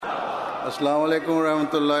السلام علیکم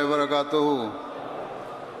ورحمۃ اللہ وبرکاتہ.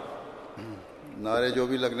 نعرے جو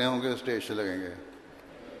بھی لگنے ہوں گے اسٹیج سے لگیں گے.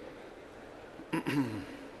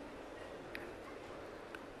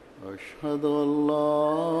 اشہد ان لا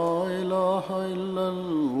الہ الا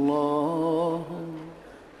اللہ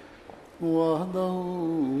وحدہ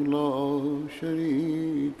لا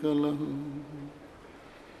شریک لہ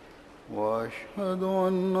واشہد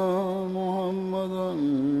ان محمدا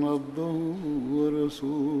عبدہ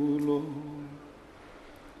ورسولہ.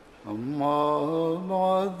 اما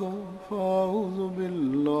بعد فاعوذ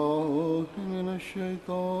باللہ من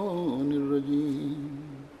الشیطان الرجیم.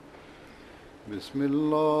 بسم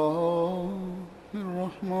اللہ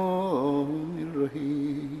الرحمن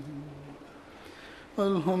الرحیم.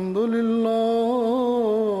 الحمد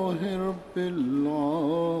للہ رب العالمین.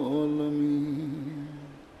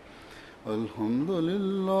 الحمد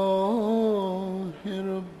للہ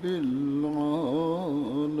رب العالمین.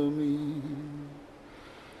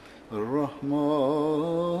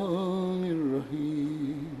 الرحمن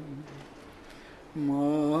الرحیم.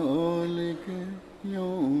 مالک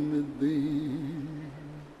یوم الدین.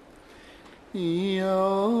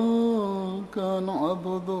 ایاک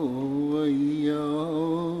نعبد و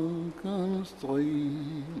ایاک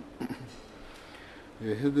نستعین.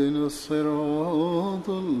 اهدنا الصراط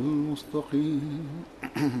المستقيم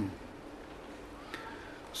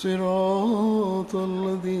صراط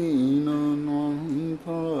الذين أنعمت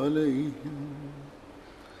عليهم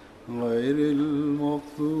غير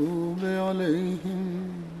المغضوب عليهم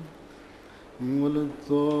ولا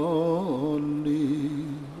الضالين.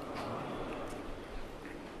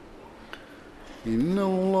 إن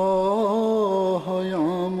الله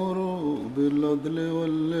يأمر بالعدل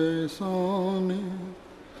والإحسان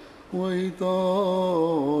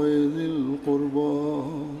وإيتاء ذي القربى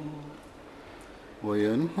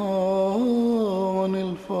وينهى عن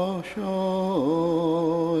الفحشاء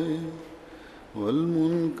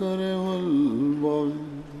والمنكر والبغي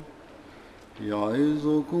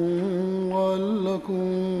يعظكم لعلكم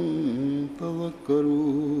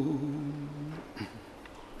تذكرون.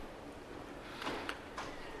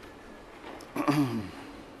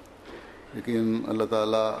 لیکن اللہ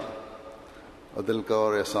تعالیٰ عدل کا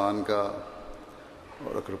اور احسان کا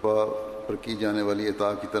اور اقربا پر کی جانے والی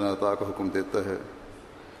عطا کی طرح عطا کا حکم دیتا ہے.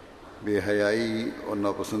 بے حیائی اور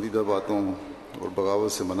ناپسندیدہ باتوں اور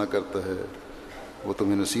بغاوت سے منع کرتا ہے. وہ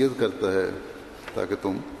تمہیں نصیحت کرتا ہے تاکہ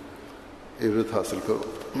تم عبرت حاصل کرو.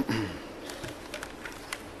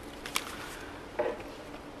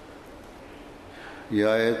 یہ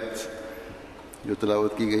آیت جو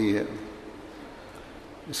تلاوت کی گئی ہے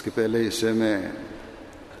اس کے پہلے حصے میں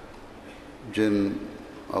جن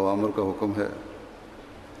اوامر کا حکم ہے،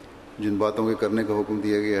 جن باتوں کے کرنے کا حکم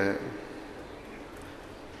دیا گیا ہے،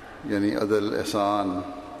 یعنی عدل، احسان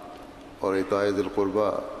اور اطاعت ذی القربہ،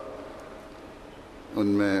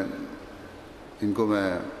 ان کو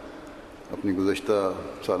میں اپنی گزشتہ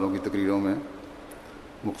سالوں کی تقریروں میں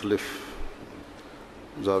مختلف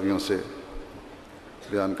زاویوں سے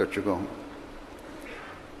بیان کر چکا ہوں.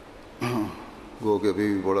 گو کہ ابھی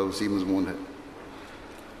بھی بڑا وسیع مضمون ہے.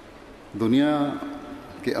 دنیا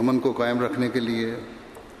کے امن کو قائم رکھنے کے لیے،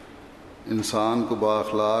 انسان کو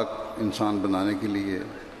بااخلاق انسان بنانے کے لیے،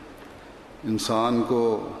 انسان کو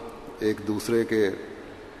ایک دوسرے کے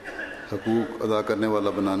حقوق ادا کرنے والا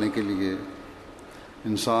بنانے کے لیے،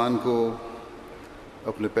 انسان کو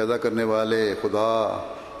اپنے پیدا کرنے والے خدا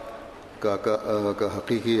کا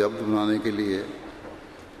حقیقی عبد بنانے کے لیے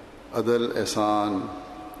عدل، احسان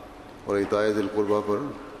اور اطاعت ذی القربہ پر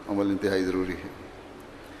عمل انتہائی ضروری ہے.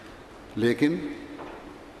 لیکن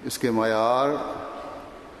اس کے معیار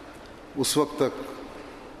اس وقت تک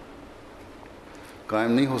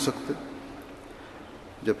قائم نہیں ہو سکتے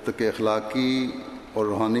جب تک کہ اخلاقی اور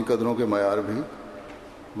روحانی قدروں کے معیار بھی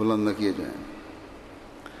بلند نہ کیے جائیں.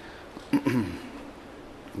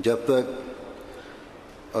 جب تک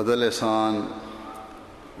عدل، احسان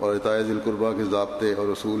اور اطاعت ذی القربہ کے ضابطے اور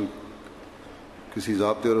اصول کسی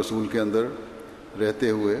ضابطے اور اصول کے اندر رہتے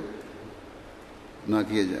ہوئے نہ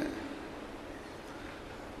کیے جائیں.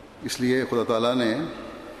 اس لیے خدا تعالیٰ نے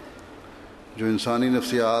جو انسانی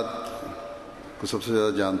نفسیات کو سب سے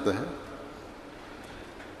زیادہ جانتا ہے،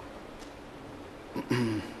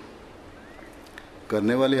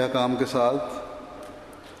 کرنے والے احکام کے ساتھ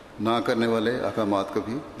نہ کرنے والے احکامات کا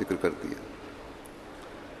بھی ذکر کر دیا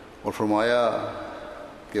اور فرمایا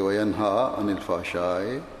کہ وَيَنْهَى عَنِ الْفَحْشَاءِ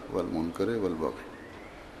وَالْمُنْكَرِ وَالْبَغْيِ.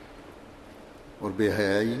 اور بے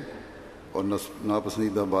حیائی اور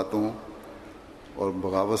ناپسندیدہ باتوں اور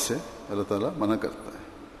بغاوت سے اللہ تعالیٰ منع کرتا ہے.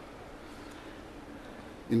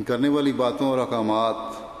 ان کرنے والی باتوں اور احکامات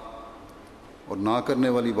اور نہ کرنے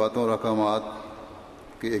والی باتوں اور احکامات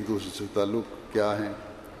کے ایک دوسرے سے تعلق کیا ہیں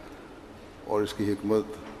اور اس کی حکمت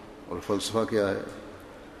اور فلسفہ کیا ہے،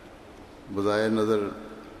 بظاہر نظر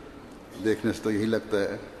دیکھنے سے تو یہی لگتا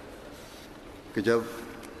ہے کہ جب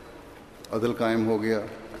عدل قائم ہو گیا،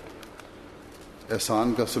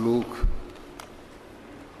 احسان کا سلوک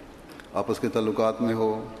آپس کے تعلقات میں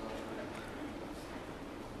ہو،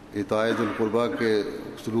 اطاعت ذی القربیٰ کے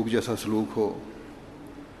سلوک جیسا سلوک ہو،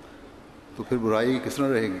 تو پھر برائی کس طرح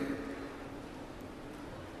رہے گی؟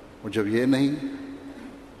 اور جب یہ نہیں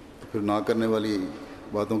تو پھر نہ کرنے والی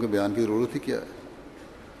باتوں کے بیان کی ضرورت ہی کیا ہے؟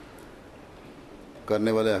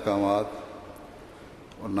 کرنے والے احکامات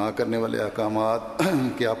اور نہ کرنے والے احکامات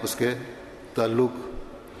کے آپس کے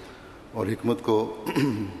تعلق اور حکمت کو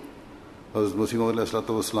حضرت مسیح موعود علیہ الصلوۃ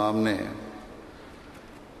والسلام نے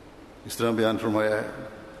اس طرح بیان فرمایا ہے۔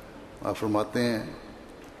 آپ فرماتے ہیں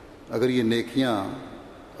اگر یہ نیکیاں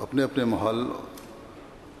اپنے اپنے محل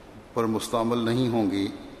پر مستعمل نہیں ہوں گی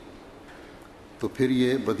تو پھر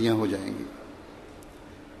یہ بدیاں ہو جائیں گی،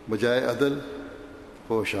 بجائے عدل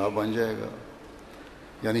فحشا بن جائے گا،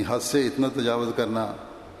 یعنی حد سے اتنا تجاوز کرنا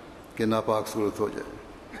کہ ناپاک صورت ہو جائے،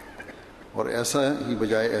 اور ایسا ہی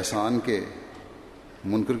بجائے احسان کے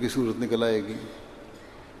منکر کی صورت نکل آئے گی،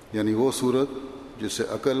 یعنی وہ صورت جس سے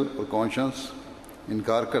عقل اور کانشنس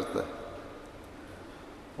انکار کرتا ہے،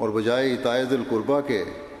 اور بجائے اطاعت ذی القربیٰ کے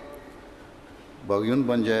باغیون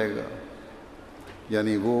بن جائے گا،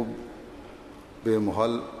 یعنی وہ بے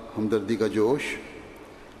محل ہمدردی کا جوش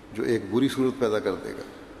جو ایک بری صورت پیدا کر دے گا۔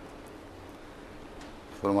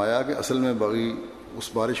 فرمایا کہ اصل میں باغی اس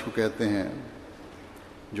بارش کو کہتے ہیں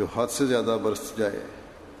جو حد سے زیادہ برس جائے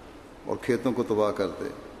اور کھیتوں کو تباہ کر دے،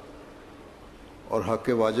 اور حق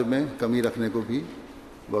کے واجب میں کمی رکھنے کو بھی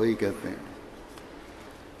باغی کہتے ہیں،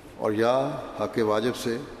 اور یا حق کے واجب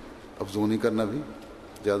سے افزونی کرنا بھی،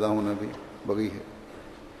 زیادہ ہونا بھی باغی ہے،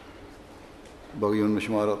 باغی ان میں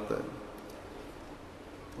شمار ہوتا ہے۔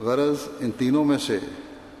 غرض ان تینوں میں سے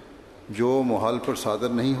جو محال پر صادر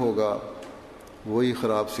نہیں ہوگا وہی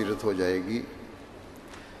خراب سیرت ہو جائے گی،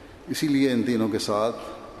 اسی لیے ان تینوں کے ساتھ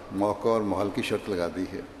موقع اور محل کی شرط لگا دی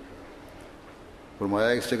ہے۔ فرمایا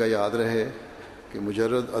اس جگہ یاد رہے کہ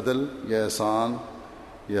مجرد عدل یا احسان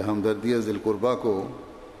یا ہمدردی ذی القربیٰ کو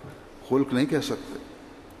خلق نہیں کہہ سکتے،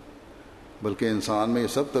 بلکہ انسان میں یہ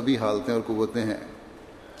سب طبعی حالتیں اور قوتیں ہیں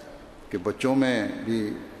کہ بچوں میں بھی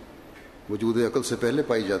وجود عقل سے پہلے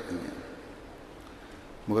پائی جاتی ہیں،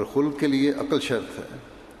 مگر خلق کے لیے عقل شرط ہے،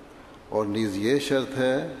 اور نیز یہ شرط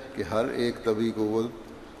ہے کہ ہر ایک طبعی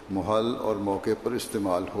قوت محل اور موقع پر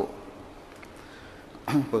استعمال ہو۔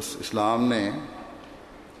 بس اسلام نے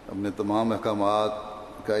اپنے تمام احکامات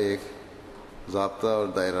کا ایک ضابطہ اور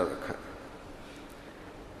دائرہ رکھا ہے،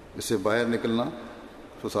 اس سے باہر نکلنا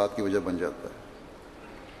فساد کی وجہ بن جاتا ہے۔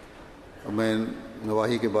 اب میں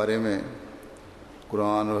نواحی کے بارے میں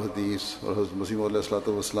قرآن اور حدیث اور حضرت مسیح موعود علیہ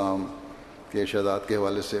الصلوۃ والسلام کے ارشادات کے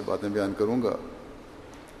حوالے سے باتیں بیان کروں گا۔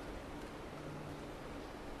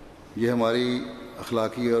 یہ ہماری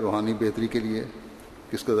اخلاقی اور روحانی بہتری کے لیے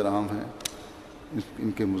کس قدر عام ہیں،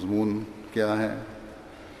 ان کے مضمون کیا ہیں،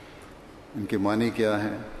 ان کے معنی کیا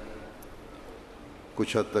ہیں،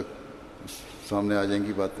 کچھ حد تک سامنے آ جائیں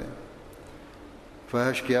گی باتیں۔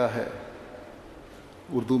 فحش کیا ہے؟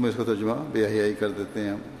 اردو میں اس کا ترجمہ بے حیائی کر دیتے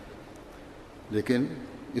ہیں ہم، لیکن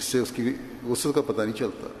اس سے اس کی وسعت کا پتہ نہیں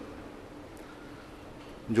چلتا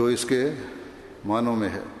جو اس کے معنوں میں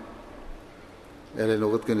ہے۔ اہل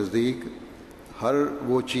لغت کے نزدیک ہر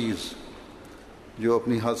وہ چیز جو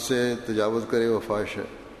اپنی حد سے تجاوز کرے وہ فحش ہے،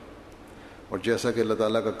 اور جیسا کہ اللہ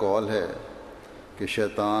تعالیٰ کا قول ہے کہ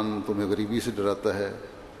شیطان تمہیں غریبی سے ڈراتا ہے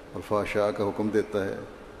اور فحشاء کا حکم دیتا ہے،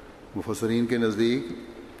 مفسرین کے نزدیک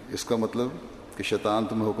اس کا مطلب کہ شیطان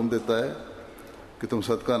تمہیں حکم دیتا ہے کہ تم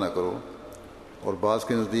صدقہ نہ کرو، اور بعض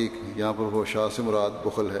کے نزدیک یہاں پر فحشاء سے مراد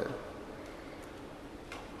بخل ہے،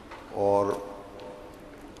 اور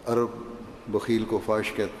عرب بخیل کو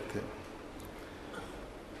فاحش کہتے تھے۔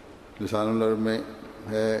 لسان العرب میں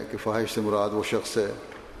ہے کہ فاحش سے مراد وہ شخص ہے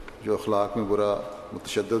جو اخلاق میں برا،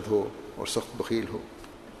 متشدد ہو اور سخت بخیل ہو۔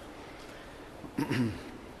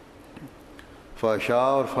 فحشاء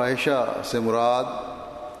اور فاحشہ سے مراد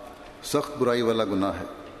سخت برائی والا گناہ ہے،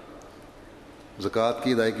 زکوٰۃ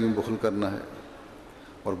کی ادائیگی میں بخل کرنا ہے،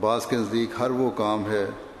 اور بعض کے نزدیک ہر وہ کام ہے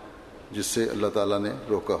جس سے اللہ تعالیٰ نے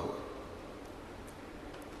روکا ہو۔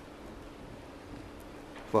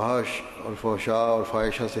 فحش اور فحشاء اور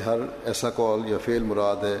فاحشہ سے ہر ایسا قول یا فعل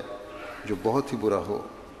مراد ہے جو بہت ہی برا ہو۔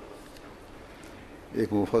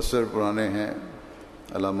 ایک مفسر پرانے ہیں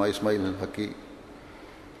علامہ اسماعیل الحقی،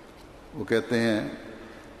 وہ کہتے ہیں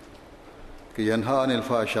کہ ینہا عن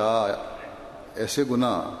الفحشاء، ایسے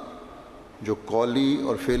گناہ جو قولی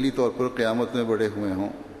اور فعلی طور پر قیامت میں بڑھے ہوئے ہوں،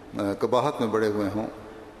 قباحت میں بڑھے ہوئے ہوں،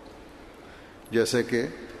 جیسے کہ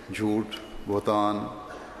جھوٹ، بہتان،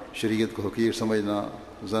 شریعت کو حقیر سمجھنا،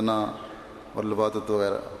 زنا اور لواطت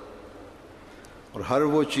وغیرہ، اور ہر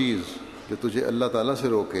وہ چیز جو تجھے اللہ تعالیٰ سے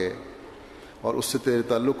روکے اور اس سے تیرے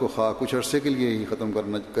تعلق کو خواہ کچھ عرصے کے لیے ہی ختم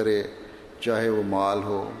کرے، چاہے وہ مال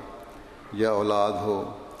ہو یا اولاد ہو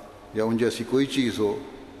یا ان جیسی کوئی چیز ہو،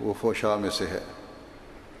 وہ فحشاء میں سے ہے،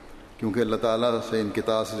 کیونکہ اللہ تعالیٰ سے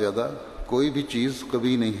انقطاع سے زیادہ کوئی بھی چیز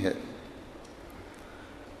کبھی نہیں ہے،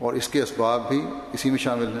 اور اس کے اسباب بھی اسی میں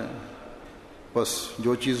شامل ہیں۔ بس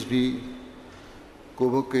جو چیز بھی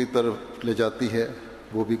قبح کی طرف لے جاتی ہے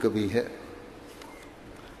وہ بھی کبھی ہے۔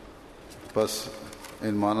 بس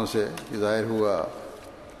ان معنوں سے ظاہر ہوا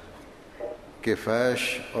کہ فحش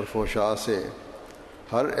اور فحشاء سے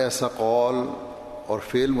ہر ایسا قول اور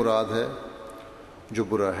فعل مراد ہے جو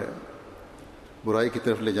برا ہے، برائی کی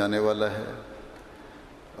طرف لے جانے والا ہے،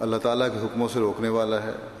 اللہ تعالیٰ کے حکموں سے روکنے والا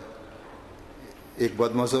ہے۔ ایک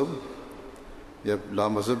بد مذہب یا لا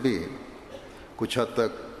مذہب بھی کچھ حد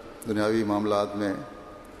تک دنیاوی معاملات میں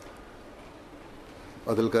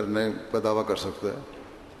عدل کرنے کا دعویٰ کر سکتا ہے،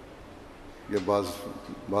 یا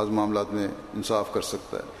بعض معاملات میں انصاف کر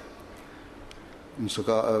سکتا ہے۔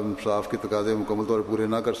 انصاف کے تقاضے مکمل طور پر پورے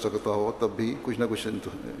نہ کر سکتا ہو تب بھی کچھ نہ کچھ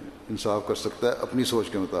انصاف کر سکتا ہے اپنی سوچ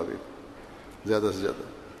کے مطابق زیادہ سے زیادہ۔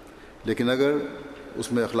 لیکن اگر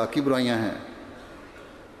اس میں اخلاقی برائیاں ہیں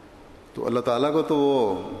تو اللہ تعالیٰ کو تو وہ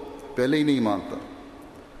پہلے ہی نہیں مانتا،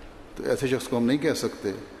 تو ایسے شخص کو ہم نہیں کہہ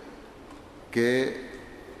سکتے کہ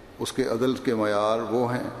اس کے عدل کے معیار وہ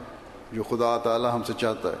ہیں جو خدا تعالیٰ ہم سے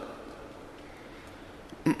چاہتا ہے۔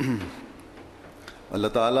 اللہ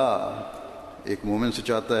تعالیٰ ایک مومن سے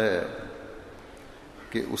چاہتا ہے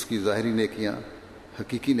کہ اس کی ظاہری نیکیاں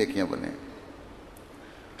حقیقی نیکیاں بنیں،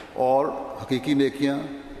 اور حقیقی نیکیاں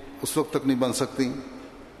اس وقت تک نہیں بن سکتی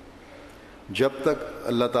جب تک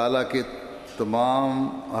اللہ تعالیٰ کے تمام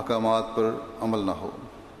احکامات پر عمل نہ ہو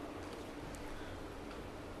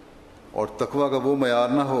اور تقویٰ کا وہ معیار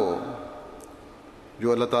نہ ہو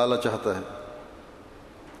جو اللہ تعالیٰ چاہتا ہے۔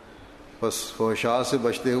 بس فحشاء سے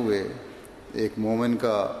بچتے ہوئے ایک مومن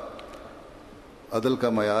کا عدل کا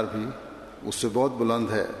معیار بھی اس سے بہت بلند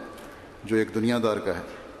ہے جو ایک دنیا دار کا ہے۔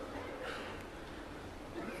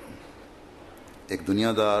 ایک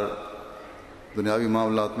دنیا دار دنیاوی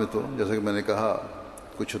معاملات میں تو جیسا کہ میں نے کہا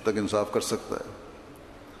کچھ حد تک انصاف کر سکتا ہے،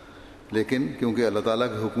 لیکن کیونکہ اللہ تعالیٰ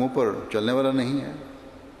کے حکموں پر چلنے والا نہیں ہے،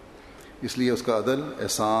 اس لیے اس کا عدل،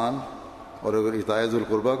 احسان اور اگر اطاعت ذی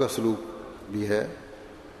القربیٰ کا سلوک بھی ہے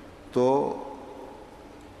تو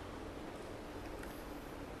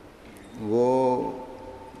وہ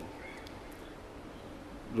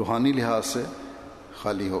روحانی لحاظ سے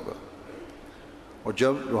خالی ہوگا، اور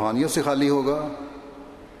جب روحانیت سے خالی ہوگا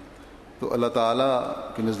تو اللہ تعالیٰ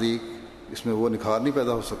کے نزدیک اس میں وہ نکھار نہیں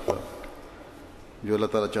پیدا ہو سکتا جو اللہ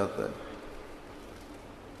تعالیٰ چاہتا ہے۔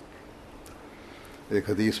 ایک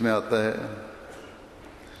حدیث میں آتا ہے،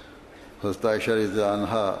 حضرت عائشہ رضی اللہ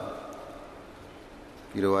عنہا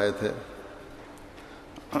کی روایت ہے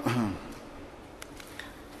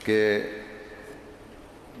کہ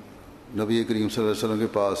نبی کریم صلی اللہ علیہ وسلم کے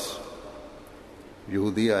پاس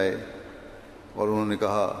یہودی آئے اور انہوں نے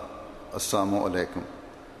کہا السلام علیکم،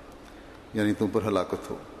 یعنی تم پر ہلاکت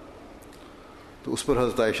ہو۔ تو اس پر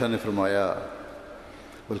حضرت عائشہ نے فرمایا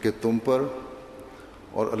بلکہ تم پر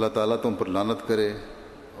اور اللہ تعالیٰ تم پر لعنت کرے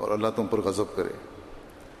اور اللہ تم پر غضب کرے۔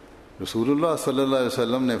 رسول اللہ صلی اللہ علیہ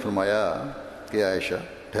وسلم نے فرمایا کہ عائشہ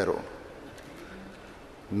ٹھہرو،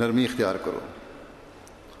 نرمی اختیار کرو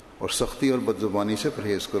اور سختی اور بدزبانی سے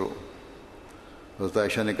پرہیز کرو۔ حضرت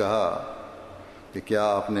عائشہ نے کہا کہ کیا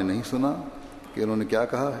آپ نے نہیں سنا کہ انہوں نے کیا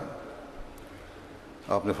کہا ہے؟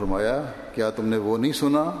 آپ نے فرمایا کیا تم نے وہ نہیں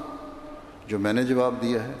سنا جو میں نے جواب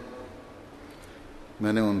دیا ہے؟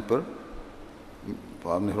 میں نے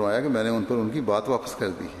آپ نے فرمایا کہ میں نے ان پر ان کی بات واپس کر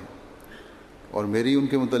دی ہے، اور میری ان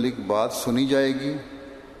کے متعلق بات سنی جائے گی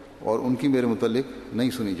اور ان کی میرے متعلق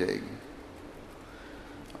نہیں سنی جائے گی۔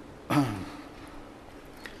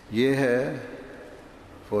 یہ ہے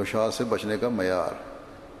فحشاء سے بچنے کا معیار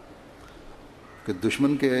کہ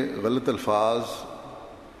دشمن کے غلط الفاظ،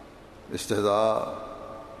 استہزاء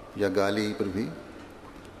یا گالی پر بھی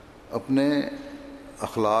اپنے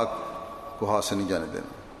اخلاق کو ہاتھ سے نہیں جانے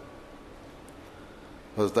دینا۔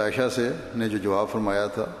 حضرت عائشہ سے نے جو جواب فرمایا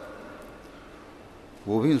تھا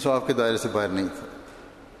وہ بھی انصاف کے دائرے سے باہر نہیں تھا،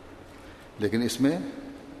 لیکن اس میں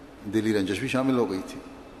دلی رنجش بھی شامل ہو گئی تھی،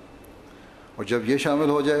 اور جب یہ شامل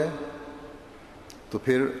ہو جائے تو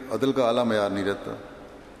پھر عدل کا اعلیٰ معیار نہیں رہتا۔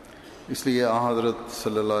 اس لیے حضرت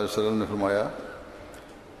صلی اللہ علیہ وسلم نے فرمایا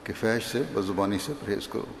کہ فحش سے بدزبانی سے پرہیز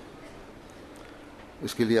کرو۔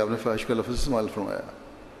 اس کے لیے آپ نے فحش کا لفظ استعمال فرمایا.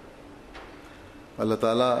 اللہ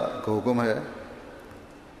تعالیٰ کا حکم ہے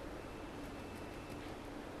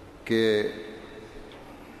کہ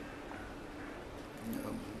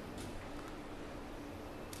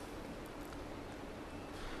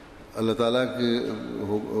اللہ تعالیٰ کے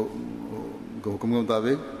حکم کے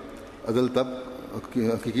مطابق عدل تب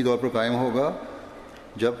حقیقی طور پر قائم ہوگا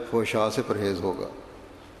جب فحشاء سے پرہیز ہوگا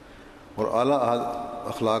اور اعلیٰ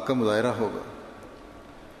اخلاق کا مظاہرہ ہوگا.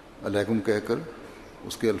 علیکم کہہ کر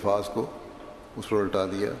اس کے الفاظ کو اس پر الٹا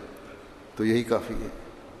دیا تو یہی کافی ہے.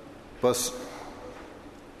 بس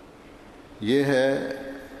یہ ہے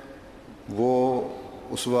وہ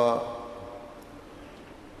اسوہ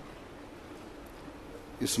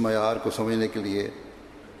اس معیار کو سمجھنے کے لیے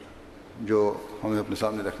جو ہمیں اپنے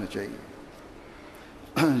سامنے رکھنا چاہیے.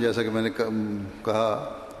 جیسا کہ میں نے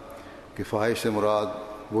کہا کہ فاحش سے مراد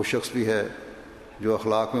وہ شخص بھی ہے جو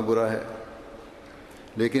اخلاق میں برا ہے،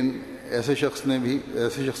 لیکن ایسے شخص سے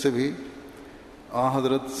بھی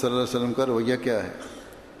حضرت صلی اللہ علیہ وسلم کا رویہ کیا ہے.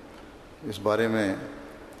 اس بارے میں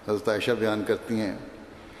حضرت عائشہ بیان کرتی ہیں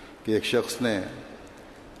کہ ایک شخص نے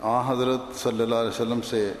حضرت صلی اللہ علیہ وسلم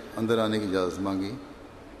سے اندر آنے کی اجازت مانگی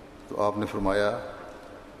تو آپ نے فرمایا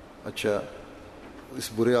اچھا اس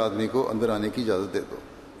برے آدمی کو اندر آنے کی اجازت دے دو.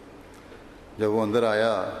 جب وہ اندر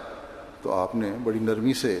آیا تو آپ نے بڑی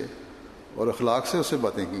نرمی سے اور اخلاق سے اس سے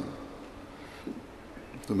باتیں کی.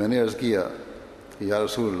 تو میں نے عرض کیا کہ یا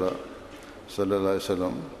رسول اللہ صلی اللہ علیہ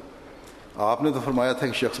وسلم، آپ نے تو فرمایا تھا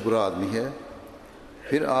کہ شخص برا آدمی ہے،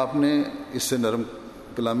 پھر آپ نے اس سے نرم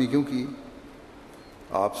کلامی کیوں کی؟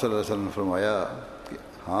 آپ صلی اللہ علیہ وسلم نے فرمایا کہ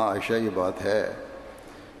ہاں عائشہ یہ بات ہے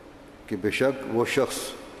کہ بے شک وہ شخص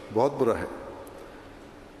بہت برا ہے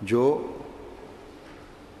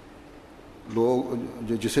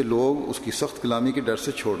جسے لوگ اس کی سخت کلامی کے ڈر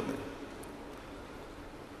سے چھوڑ دیں.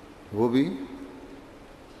 وہ بھی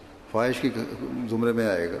فاحش کے زمرے میں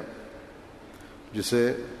آئے گا جس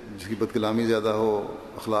کی بد کلامی زیادہ ہو،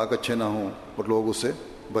 اخلاق اچھے نہ ہوں اور لوگ اس سے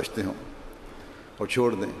بچتے ہوں اور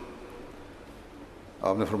چھوڑ دیں.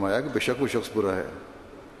 آپ نے فرمایا کہ بے شک وہ شخص برا ہے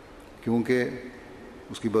کیونکہ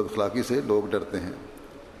اس کی بد اخلاقی سے لوگ ڈرتے ہیں.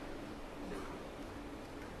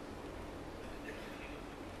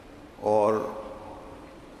 اور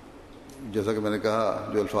جیسا کہ میں نے کہا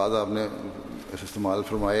جو الفاظ آپ نے استعمال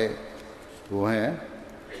فرمائے وہ ہیں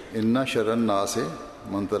اِنَّ شَرَّ النَّاسِ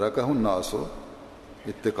مَن تَرَكَهُ النَّاسُ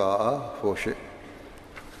اتقاء فوش.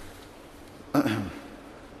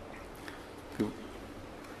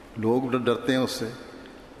 لوگ ڈرتے ہیں اس سے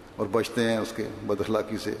اور بچتے ہیں اس کے بد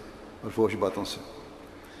اخلاقی سے اور فوش باتوں سے.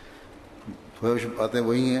 فوش باتیں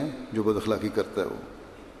وہی ہیں جو بد اخلاقی کرتا ہے وہ،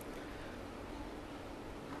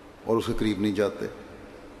 اور اس کے قریب نہیں جاتے.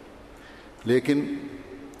 لیکن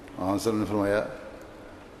صلی اللہ نے فرمایا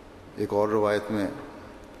ایک اور روایت میں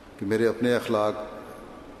کہ میرے اپنے اخلاق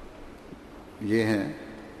یہ ہیں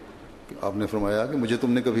کہ آپ نے فرمایا کہ مجھے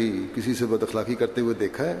تم نے کبھی کسی سے بد اخلاقی کرتے ہوئے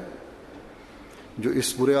دیکھا ہے جو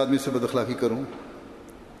اس برے آدمی سے بد اخلاقی کروں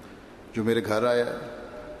جو میرے گھر آیا.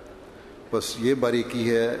 بس یہ باریکی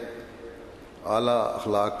ہے اعلیٰ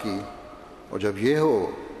اخلاق کی، اور جب یہ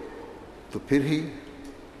ہو تو پھر ہی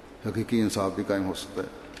حقیقی انصاف بھی قائم ہو سکتا ہے،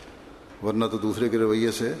 ورنہ تو دوسرے کے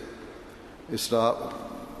رویے سے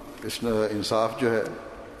انصاف جو ہے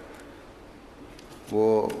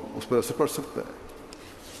وہ اس پر اثر پڑ سکتا ہے.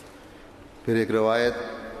 پھر ایک روایت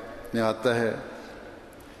میں آتا ہے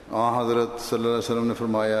حضرت صلی اللہ علیہ وسلم نے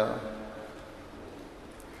فرمایا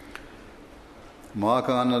ما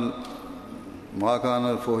کان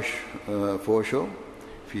الفوش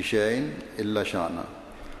فی شیء الا شانا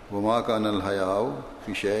وما کان الحیاء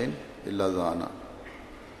فی شیء الا زانا.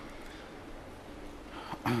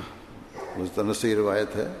 مستند سے یہ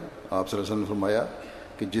روایت ہے، آپ صلی اللہ علیہ وسلم نے فرمایا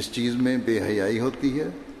کہ جس چیز میں بے حیائی ہوتی ہے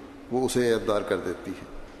وہ اسے عیبدار کر دیتی ہے،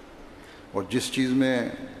 اور جس چیز میں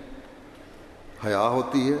حیا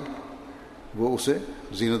ہوتی ہے وہ اسے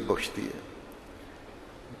زینت بخشتی ہے.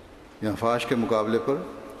 یہاں فحش کے مقابلے پر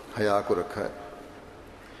حیا کو رکھا ہے.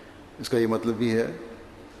 اس کا یہ مطلب بھی ہے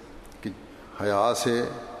کہ حیا سے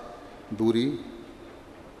دوری،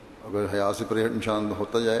 اگر حیا سے انسان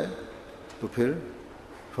ہوتا جائے تو پھر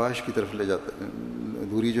فحش کی طرف لے جاتا ہے،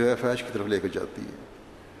 دوری جو ہے فحش کی طرف لے کر جاتی ہے.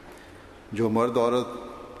 جو مرد عورت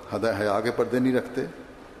حیا کے پردے نہیں رکھتے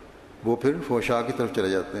وہ پھر فحشاء کی طرف چلے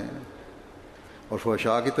جاتے ہیں، اور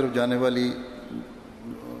فحشاء کی طرف جانے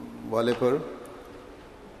والے پر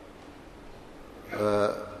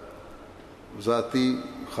ذاتی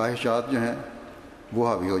خواہشات جو ہیں وہ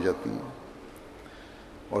حاوی ہو جاتی ہیں،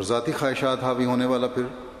 اور ذاتی خواہشات حاوی ہونے والا پھر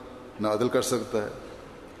نہ عدل کر سکتا ہے،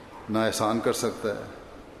 نہ احسان کر سکتا ہے،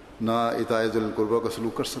 نہ اطاعت ذی القربیٰ کا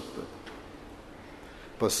سلوک کر سکتا ہے.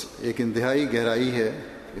 بس ایک انتہائی گہرائی ہے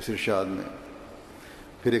اس ارشاد میں۔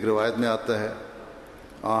 پھر ایک روایت میں آتا ہے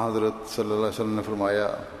حضرت صلی اللہ علیہ وسلم نے فرمایا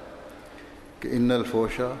کہ ان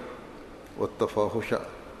الفوش والتفاحش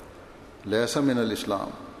لیس من الاسلام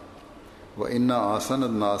وان احسن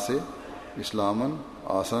الناس اسلاما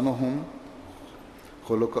احسنهم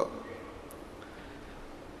خلقا۔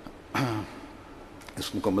 اس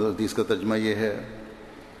مکمل حدیث کا ترجمہ یہ ہے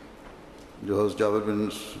جو حضرت جابر بن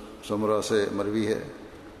سمرہ سے مروی ہے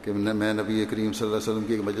کہ میں نبی کریم صلی اللہ علیہ وسلم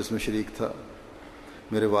کی ایک مجلس میں شریک تھا۔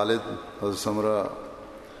 میرے والد حضرت سمرہ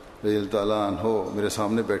رضی اللہ تعالیٰ عنہ میرے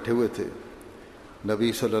سامنے بیٹھے ہوئے تھے۔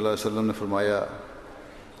 نبی صلی اللہ علیہ وسلم نے فرمایا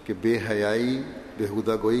کہ بے حیائی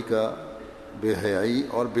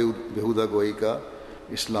اور بےہودہ گوئی کا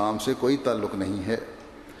اسلام سے کوئی تعلق نہیں ہے،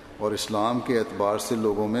 اور اسلام کے اعتبار سے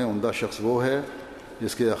لوگوں میں عمدہ شخص وہ ہے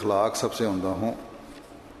جس کے اخلاق سب سے عمدہ ہوں۔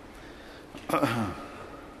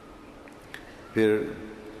 پھر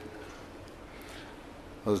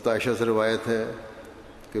حضرت عائشہ سے روایت ہے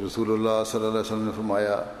کہ رسول اللہ صلی اللہ علیہ وسلم نے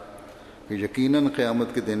فرمایا کہ یقیناً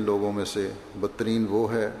قیامت کے دن لوگوں میں سے بدترین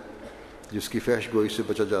وہ ہے جس کی فحش گوئی سے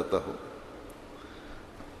بچا جاتا ہو۔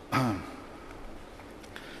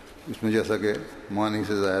 اس میں جیسا کہ معنی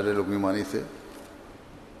سے ظاہر ہے، لغوی معنی سے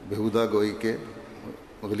بےہودہ گوئی کے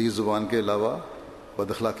غلیظ زبان کے علاوہ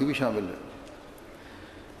بد اخلاقی بھی شامل ہے۔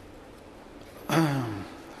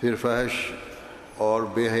 پھر فحش اور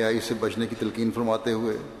بے حیائی سے بچنے کی تلقین فرماتے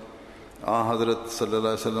ہوئے حضرت صلی اللہ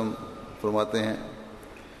علیہ وسلم فرماتے ہیں،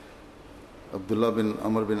 عبداللہ بن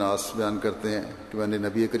عمر بن عاص بیان کرتے ہیں کہ میں نے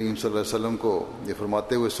نبی کریم صلی اللہ علیہ وسلم کو یہ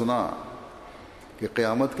فرماتے ہوئے سنا کہ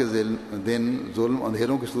قیامت کے دن ظلم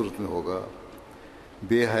اندھیروں کی صورت میں ہوگا۔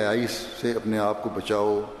 بے حیائی سے اپنے آپ کو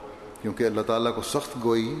بچاؤ، کیونکہ اللہ تعالیٰ کو سخت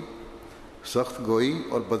گوئی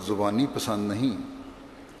اور بد زبانی پسند نہیں۔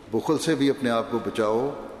 بخل سے بھی اپنے آپ کو بچاؤ،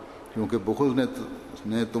 کیونکہ بخل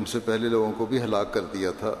نے تم سے پہلے لوگوں کو بھی ہلاک کر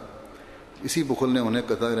دیا تھا۔ اسی بخل نے انہیں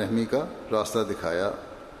قطع رحمی کا راستہ دکھایا،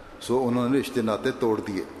 سو انہوں نے رشتے ناطے توڑ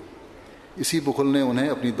دیے۔ اسی بخل نے انہیں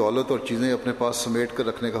اپنی دولت اور چیزیں اپنے پاس سمیٹ کر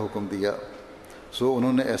رکھنے کا حکم دیا، سو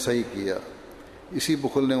انہوں نے ایسا ہی کیا۔ اسی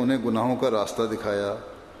بخل نے انہیں گناہوں کا راستہ دکھایا،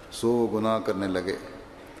 سو وہ گناہ کرنے لگے۔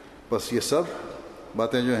 بس یہ سب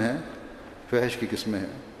باتیں جو ہیں فحش کی قسمیں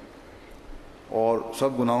ہیں اور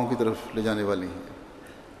سب گناہوں کی طرف لے جانے والی ہیں،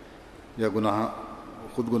 یا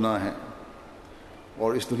خود گناہ ہیں،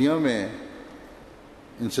 اور اس دنیا میں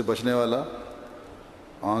ان سے بچنے والا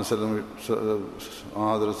حضرت صلی اللہ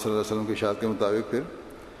علیہ وسلم کی اشارت کے مطابق پھر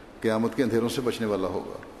قیامت کے اندھیروں سے بچنے والا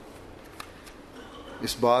ہوگا۔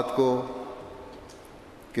 اس بات کو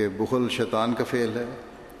کہ بخل شیطان کا فعل ہے،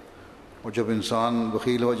 اور جب انسان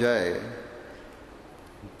بخیل ہو جائے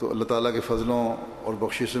تو اللہ تعالیٰ کے فضلوں اور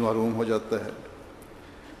بخشش سے محروم ہو جاتا ہے۔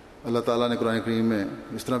 اللہ تعالیٰ نے قرآن کریم میں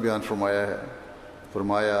اس طرح بیان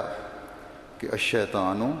فرمایا کہ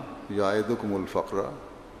الشیطان یعدکم الفقر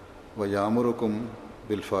ویامرکم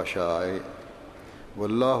بالفحشاء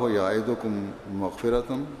واللہ یعدکم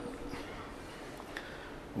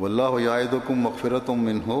مغفرۃ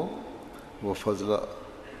منہ وفضلا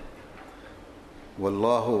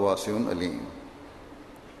واللہ واسع علیم۔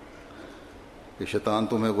 کہ شیطان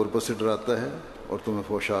تمہیں غربت سے ڈراتا ہے اور تمہیں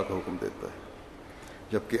فحشاء کا حکم دیتا ہے،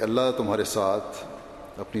 جبکہ اللہ تمہارے ساتھ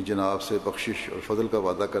اپنی جناب سے بخشش اور فضل کا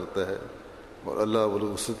وعدہ کرتا ہے، اور اللہ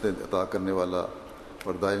وسعت عطا کرنے والا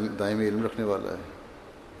اور دائمی علم رکھنے والا ہے۔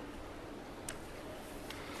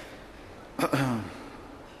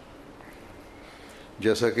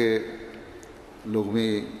 جیسا کہ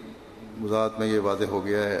لغوی وضاحت میں یہ واضح ہو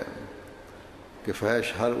گیا ہے کہ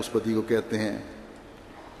فحش ہر اس بدی کو کہتے ہیں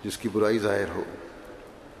جس کی برائی ظاہر ہو،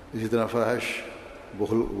 اسی طرح فحش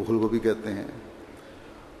بخل کو بھی کہتے ہیں،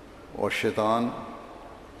 اور شیطان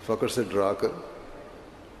فقر سے ڈرا کر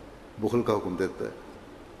بخل کا حکم دیتا ہے۔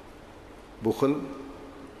 بخل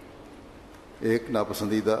ایک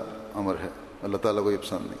ناپسندیدہ امر ہے، اللہ تعالیٰ کو یہ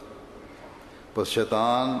پسند نہیں۔ بس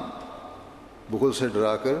شیطان بخل سے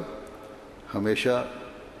ڈرا کر ہمیشہ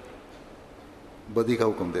بدی کا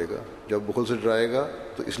حکم دے گا۔ جب بخل سے ڈرائے گا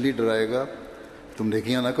تو اس لیے ڈرائے گا تم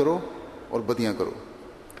نیکیاں نہ کرو اور بدیاں کرو۔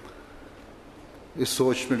 اس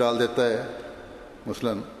سوچ میں ڈال دیتا ہے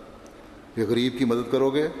مثلاً کہ غریب کی مدد کرو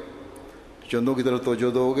گے، چندوں کی طرف توجہ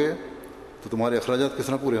دو گے تو تمہارے اخراجات کس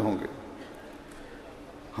طرح پورے ہوں گے۔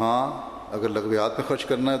 ہاں اگر لغویات میں خرچ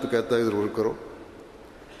کرنا ہے تو کہتا ہے ضرور کرو۔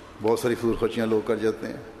 بہت ساری فضول خرچیاں لوگ کر جاتے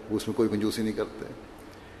ہیں، وہ اس میں کوئی کنجوسی نہیں کرتے۔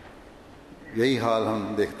 یہی حال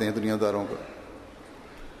ہم دیکھتے ہیں دنیا داروں کا۔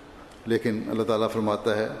 لیکن اللہ تعالیٰ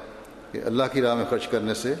فرماتا ہے کہ اللہ کی راہ میں خرچ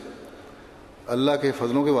کرنے سے اللہ کے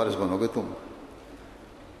فضلوں کے وارث بنو گے تم۔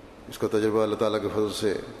 اس کا تجربہ اللہ تعالیٰ کے فضل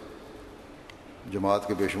سے جماعت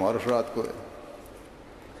کے بے شمار افراد کو ہے۔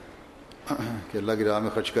 کہ اللہ کی راہ میں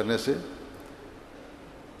خرچ کرنے سے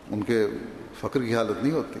ان کے فقر کی حالت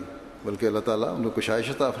نہیں ہوتی، بلکہ اللہ تعالیٰ ان کو کشائش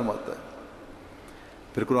عطا فرماتا ہے۔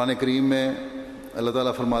 پھر قرآن کریم میں اللہ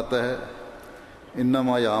تعالیٰ فرماتا ہے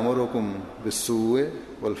انما یامرکم بالسوء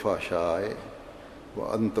والفحشاء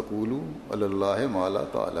وان تقولوا علی اللہ ما لا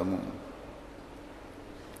تعلمون،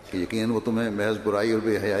 کہ یقیناً وہ تمہیں محض برائی اور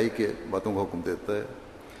بے حیائی کے باتوں کا حکم دیتا ہے،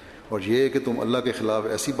 اور یہ کہ تم اللہ کے خلاف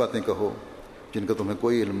ایسی باتیں کہو جن کا تمہیں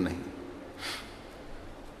کوئی علم نہیں۔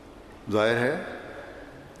 ظاہر ہے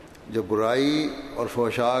جب برائی اور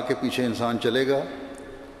فحشاء کے پیچھے انسان چلے گا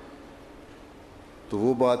تو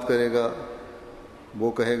وہ بات کرے گا،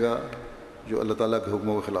 وہ کہے گا جو اللہ تعالیٰ کے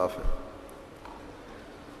حکموں کے خلاف ہے،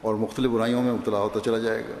 اور مختلف برائیوں میں مبتلا ہوتا چلا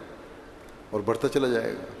جائے گا اور بڑھتا چلا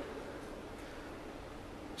جائے گا۔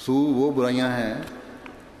 سوء وہ برائیاں ہیں،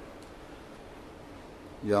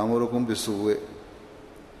 یامرکم بالسوء،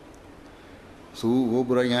 سوء وہ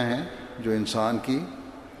برائیاں ہیں جو انسان کی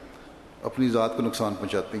اپنی ذات کو نقصان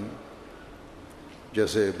پہنچاتی ہیں،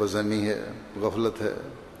 جیسے بدظنی ہے، غفلت ہے،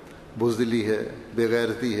 بزدلی ہے، بے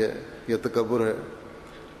غیرتی ہے یا تکبر ہے،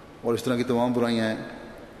 اور اس طرح کی تمام برائیاں ہیں۔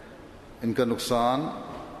 ان کا نقصان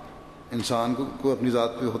انسان کو اپنی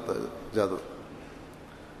ذات پہ ہوتا ہے زیادہ۔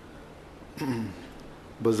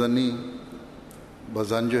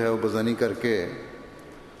 بزن جو ہے وہ بزنی کر کے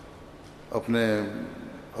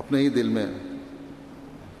اپنے ہی دل میں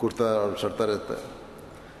کرتا اور سڑتا رہتا ہے،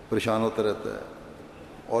 پریشان ہوتا رہتا ہے،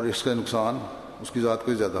 اور اس کا نقصان اس کی ذات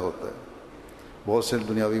کو ہی زیادہ ہوتا ہے۔ بہت سے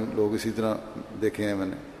دنیاوی لوگ اسی طرح دیکھے ہیں میں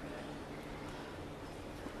نے۔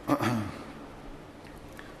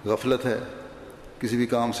 غفلت ہے، کسی بھی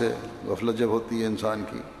کام سے غفلت جب ہوتی ہے انسان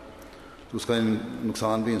کی تو اس کا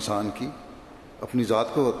نقصان بھی انسان کی اپنی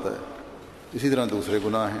ذات کو ہوتا ہے۔ اسی طرح دوسرے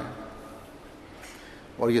گناہ ہیں،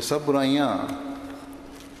 اور یہ سب برائیاں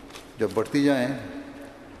جب بڑھتی جائیں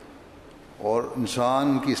اور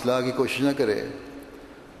انسان کی اصلاح کی کوشش نہ کرے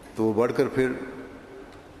تو وہ بڑھ کر پھر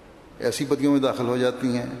ایسی بدیوں میں داخل ہو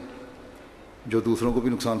جاتی ہیں جو دوسروں کو بھی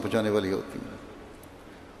نقصان پہنچانے والی ہوتی ہیں،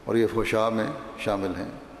 اور یہ فحشاء میں شامل ہیں۔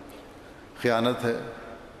 خیانت ہے،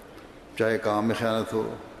 چاہے کام میں خیانت ہو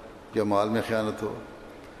یا مال میں خیانت ہو،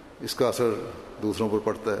 اس کا اثر دوسروں پر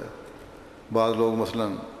پڑتا ہے۔ بعض لوگ مثلا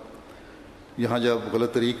یہاں جب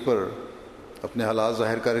غلط طریق پر اپنے حالات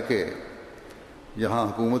ظاہر کر کے یہاں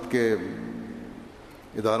حکومت کے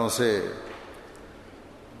اداروں سے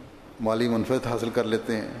مالی منفعت حاصل کر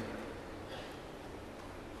لیتے ہیں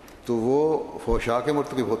تو وہ فحشاء کے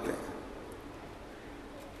مرتکب ہوتے ہیں۔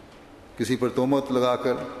 کسی پر تہمت لگا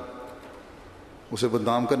کر اسے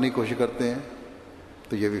بدنام کرنے کی کوشش کرتے ہیں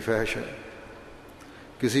تو یہ بھی فحش ہے۔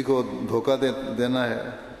 کسی کو دھوکہ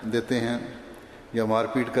دیتے ہیں یا مار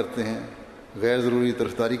پیٹ کرتے ہیں، غیر ضروری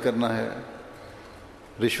طرفداری کرنا ہے،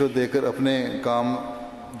 رشوت دے کر اپنے کام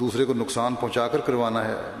دوسرے کو نقصان پہنچا کر کروانا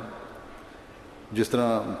ہے، جس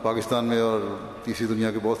طرح پاکستان میں اور تیسری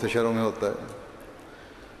دنیا کے بہت سے شہروں میں ہوتا ہے،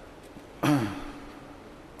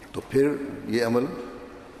 تو پھر یہ عمل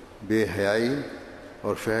بے حیائی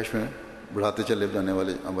اور فحش میں بڑھاتے چلے جانے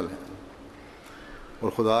والے عمل ہیں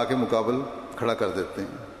اور خدا کے مقابل کھڑا کر دیتے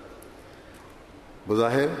ہیں۔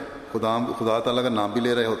 بظاہر خدا تعالیٰ کا نام بھی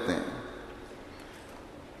لے رہے ہوتے ہیں،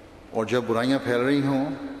 اور جب برائیاں پھیل رہی ہوں،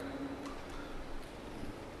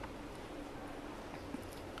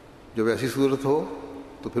 جب ایسی صورت ہو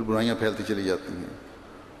تو پھر برائیاں پھیلتی چلی جاتی ہیں،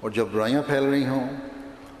 اور جب برائیاں پھیل رہی ہوں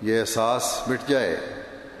یہ احساس مٹ جائے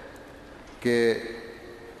کہ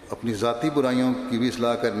اپنی ذاتی برائیوں کی بھی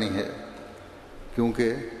اصلاح کرنی ہے، کیونکہ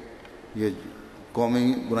یہ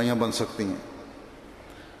قومی برائیاں بن سکتی ہیں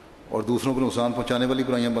اور دوسروں کو نقصان پہنچانے والی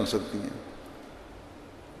برائیاں بن سکتی ہیں،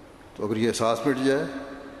 تو اگر یہ احساس مٹ جائے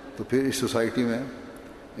تو پھر اس سوسائٹی میں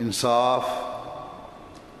انصاف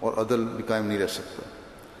اور عدل بھی قائم نہیں رہ سکتا۔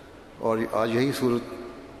 اور آج یہی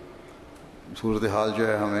صورتحال جو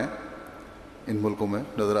ہے ہمیں ان ملکوں میں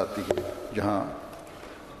نظر آتی ہے جہاں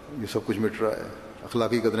یہ سب کچھ مٹ رہا ہے،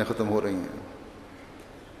 اخلاقی قدریں ختم ہو رہی ہیں۔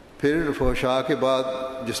 پھر فحشاء کے بعد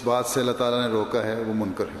جس بات سے اللہ تعالیٰ نے روکا ہے وہ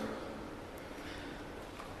منکر ہے۔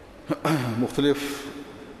 مختلف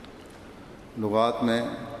لغات میں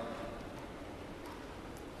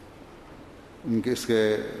اس کے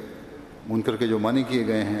منکر کے جو معنی کیے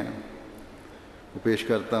گئے ہیں وہ پیش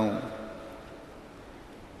کرتا ہوں۔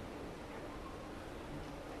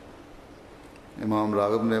 امام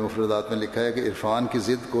راغب نے مفردات میں لکھا ہے کہ عرفان کی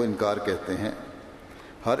ضد کو انکار کہتے ہیں،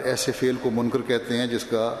 ہر ایسے فعل کو منکر کہتے ہیں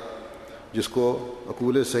جس کو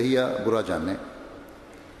عقول صحیحہ برا جانے۔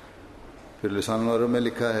 پھر لسان العرب میں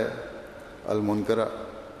لکھا ہے المنکرہ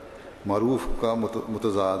معروف کا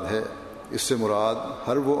متضاد ہے، اس سے مراد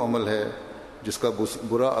ہر وہ عمل ہے جس کا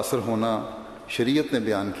برا اثر ہونا شریعت نے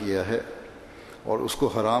بیان کیا ہے اور اس کو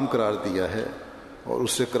حرام قرار دیا ہے اور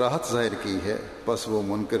اس سے کراہت ظاہر کی ہے، پس وہ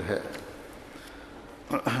منکر ہے۔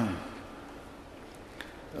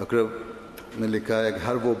 اقرب نے لکھا ہے کہ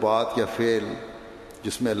ہر وہ بات یا فعل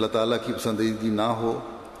جس میں اللہ تعالیٰ کی پسندیدگی نہ ہو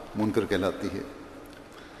منکر کہلاتی ہے۔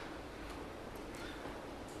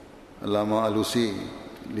 علامہ آلوسی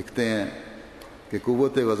لکھتے ہیں کہ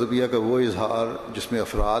قوت غضبیہ کا وہ اظہار جس میں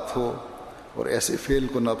افراط ہو اور ایسے فعل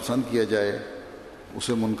کو ناپسند کیا جائے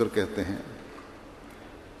اسے منکر کہتے ہیں۔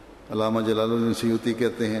 علامہ جلال الدین سیوطی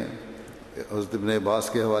کہتے ہیں حضرت ابن عباس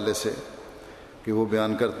کے حوالے سے کہ وہ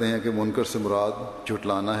بیان کرتے ہیں کہ منکر سے مراد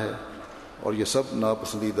جھٹلانا ہے اور یہ سب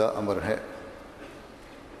ناپسندیدہ امر ہے،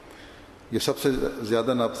 یہ سب سے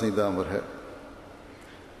زیادہ ناپسندیدہ امر ہے۔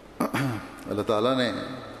 اللہ تعالیٰ نے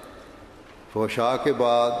فحشاء کے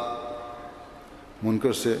بعد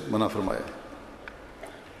منکر سے منع فرمایا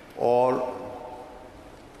اور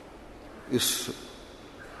اس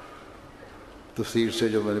تفسیر سے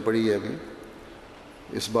جو میں نے پڑھی ہے ابھی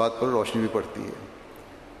اس بات پر روشنی بھی پڑتی ہے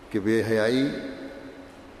کہ بے حیائی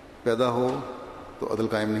پیدا ہو تو عدل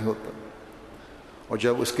قائم نہیں ہوتا، اور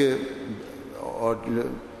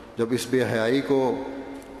جب اس بے حیائی کو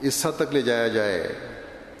اس حد تک لے جایا جائے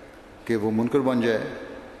کہ وہ منکر بن جائے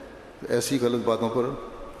تو ایسی غلط باتوں پر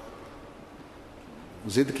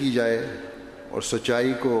ضد کی جائے اور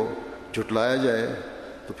سچائی کو جھٹلایا جائے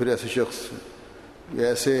تو پھر ایسے شخص یا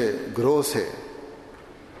ایسے گروہ سے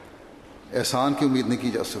احسان کی امید نہیں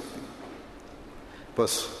کی جا سکتی۔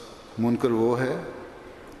 بس منکر وہ ہے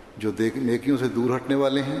جو نیکیوں سے دور ہٹنے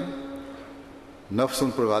والے ہیں، نفس ان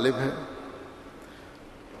پر غالب ہے،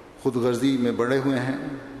 خود غرضی میں بڑھے ہوئے ہیں،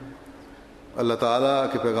 اللہ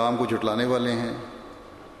تعالیٰ کے پیغام کو جھٹلانے والے ہیں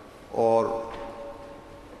اور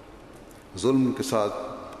ظلم کے ساتھ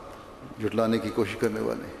جھٹلانے کی کوشش کرنے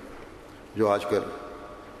والے ہیں، جو آج کل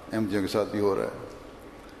احمدیوں کے ساتھ بھی ہو رہا ہے،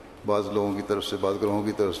 بعض لوگوں کی طرف سے، بعض گروہوں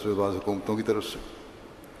کی طرف سے، بعض حکومتوں کی طرف سے۔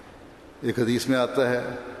 ایک حدیث میں آتا ہے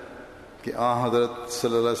کہ حضرت صلی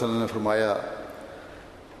اللہ علیہ وسلم نے فرمایا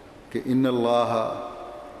کہ ان اللہ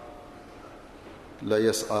لا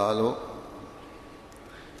يسأل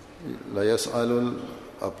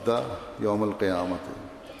العبد یوم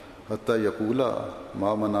القیامت حتی یقول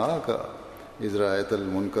ما منعک اذ رأیت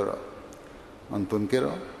المنکر ان تنکر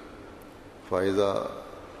فاذا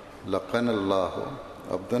لقن اللہ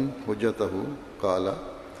عبدا حجتہ قال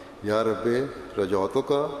یا رب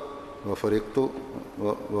رجوتک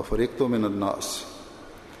وفرقت من الناس۔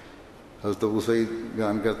 حضرت ابو سعید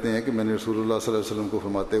بیان کرتے ہیں کہ میں نے رسول اللہ صلی اللہ علیہ وسلم کو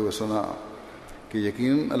فرماتے ہوئے سنا کہ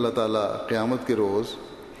یقیناً اللہ تعالیٰ قیامت کے روز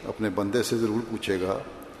اپنے بندے سے ضرور پوچھے گا،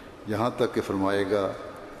 یہاں تک کہ فرمائے گا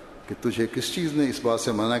کہ تجھے کس چیز نے اس بات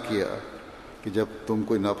سے منع کیا کہ جب تم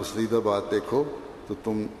کوئی ناپسندیدہ بات دیکھو تو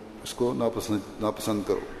تم اس کو ناپسند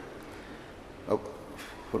کرو۔ اب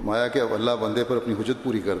فرمایا کہ اب اللہ بندے پر اپنی حجت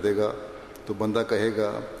پوری کر دے گا تو بندہ کہے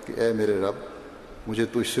گا کہ اے میرے رب، مجھے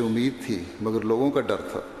تجھ سے امید تھی مگر لوگوں کا ڈر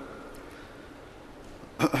تھا۔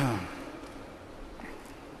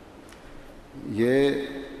 یہ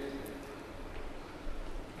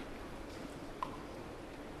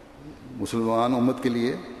مسلمان امت کے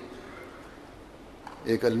لیے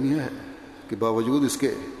ایک المیہ ہے کہ باوجود اس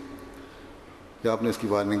کے کہ آپ نے اس کی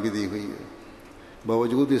وارننگ بھی دی ہوئی ہے،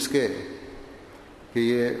 باوجود اس کے کہ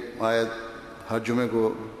یہ آیت ہر جمعے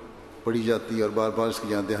کو پڑھی جاتی ہے اور بار بار اس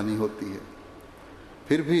کی یاد دہانی ہوتی ہے،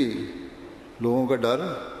 پھر بھی لوگوں کا ڈر،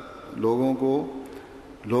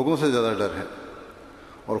 لوگوں سے زیادہ ڈر ہے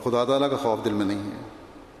اور خدا تعالیٰ کا خوف دل میں نہیں ہے،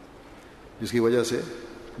 جس کی وجہ سے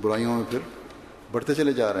برائیوں میں پھر بڑھتے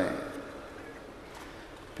چلے جا رہے ہیں۔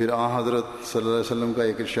 پھر حضرت صلی اللہ علیہ وسلم کا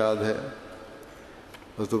ایک ارشاد ہے،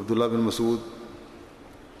 حضرت عبداللہ بن مسعود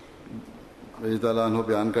رضی اللہ عنہ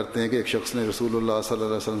بیان کرتے ہیں کہ ایک شخص نے رسول اللہ صلی اللہ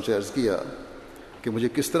علیہ وسلم سے عرض کیا کہ مجھے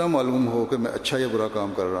کس طرح معلوم ہو کہ میں اچھا یا برا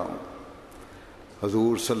کام کر رہا ہوں؟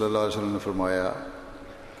 حضور صلی اللہ علیہ وسلم نے فرمایا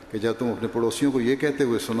کہ جب تم اپنے پڑوسیوں کو یہ کہتے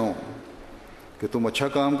ہوئے سنو کہ تم اچھا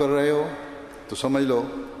کام کر رہے ہو تو سمجھ لو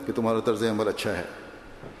کہ تمہارا طرز عمل اچھا ہے،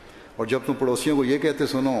 اور جب تم پڑوسیوں کو یہ کہتے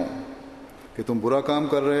سنو کہ تم برا کام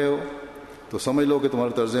کر رہے ہو تو سمجھ لو کہ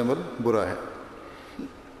تمہارا طرز عمل برا ہے۔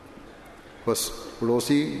 بس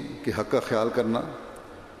پڑوسی کے حق کا خیال کرنا،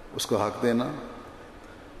 اس کا حق دینا،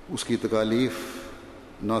 اس کی تکالیف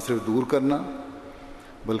نہ صرف دور کرنا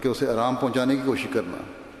بلکہ اسے آرام پہنچانے کی کوشش کرنا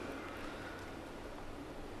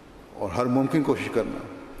اور ہر ممکن کوشش کرنا،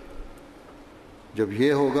 جب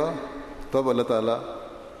یہ ہوگا تب اللہ تعالیٰ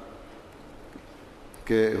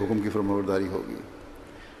کے حکم کی فرمانبرداری ہوگی،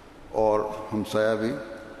 اور ہمسایہ بھی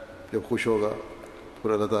جب خوش ہوگا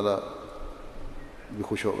پھر اللہ تعالیٰ بھی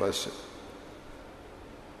خوش ہوگا اس سے،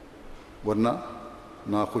 ورنہ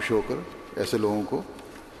ناخوش ہو کر ایسے لوگوں کو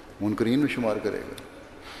منکرین میں شمار کرے گا۔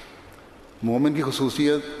 مومن کی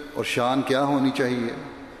خصوصیت اور شان کیا ہونی چاہیے،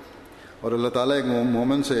 اور اللہ تعالیٰ ایک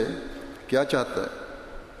مومن سے کیا چاہتا ہے،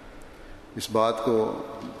 اس بات کو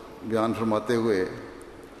بیان فرماتے ہوئے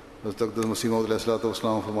حضرت اقدس مسیح موعود علیہ الصلوۃ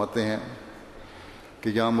والسلام فرماتے ہیں کہ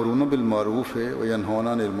یامرون بالمعروف ہے وینہون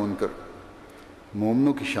عن المنکر،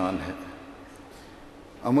 مومنوں کی شان ہے۔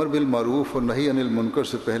 امر بالمعروف اور نہی عن المنکر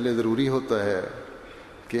سے پہلے ضروری ہوتا ہے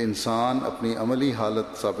کہ انسان اپنی عملی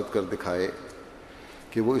حالت ثابت کر دکھائے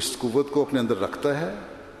کہ وہ اس قوت کو اپنے اندر رکھتا ہے،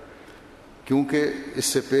 کیونکہ اس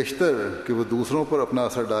سے پیشتر کہ وہ دوسروں پر اپنا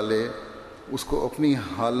اثر ڈالے، اس کو اپنی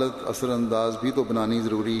حالت اثر انداز بھی تو بنانی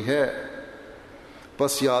ضروری ہے۔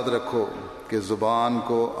 پس یاد رکھو کہ زبان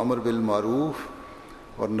کو امر بالمعروف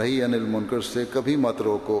اور نہی عن المنکر سے کبھی مت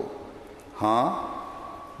روکو، ہاں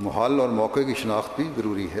محل اور موقع کی شناخت بھی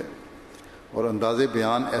ضروری ہے، اور انداز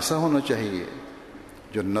بیان ایسا ہونا چاہیے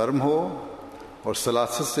جو نرم ہو اور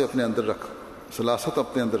سلاست اپنے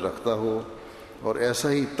اندر رکھتا ہو، اور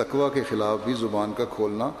ایسا ہی تقوی کے خلاف بھی زبان کا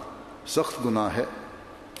کھولنا سخت گناہ ہے۔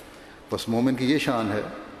 بس مومن کی یہ شان ہے،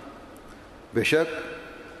 بے شک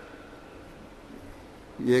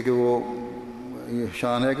یہ کہ وہ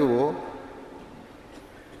شان ہے کہ وہ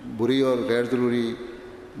بری اور غیر ضروری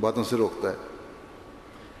باتوں سے روکتا ہے،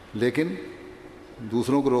 لیکن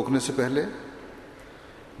دوسروں کو روکنے سے پہلے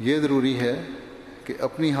یہ ضروری ہے کہ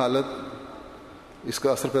اپنی حالت اس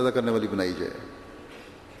کا اثر پیدا کرنے والی بنائی جائے،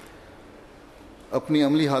 اپنی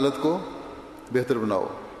عملی حالت کو بہتر بناؤ۔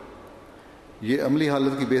 یہ عملی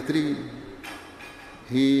حالت کی بہتری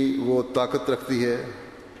ہی وہ طاقت رکھتی ہے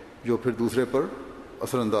جو پھر دوسرے پر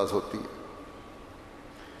اثر انداز ہوتی ہے۔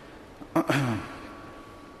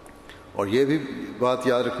 اور یہ بھی بات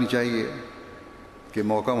یاد رکھنی چاہیے کہ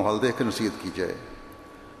موقع محال دیکھ کر نصیحت کی جائے،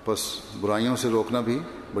 بس برائیوں سے روکنا بھی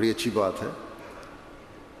بڑی اچھی بات ہے،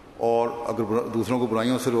 اور اگر دوسروں کو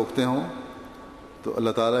برائیوں سے روکتے ہوں تو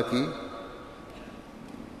اللہ تعالیٰ کی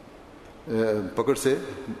پکڑ سے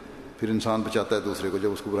پھر انسان بچاتا ہے دوسرے کو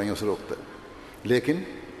جب اس کو برائیوں سے روکتا ہے، لیکن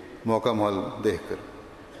موقع محال دیکھ کر۔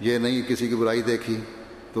 یہ نہیں کسی کی برائی دیکھی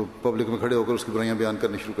تو پبلک میں کھڑے ہو کر اس کی برائیاں بیان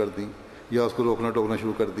کرنی شروع کر دیں، یا اس کو روکنا ٹوکنا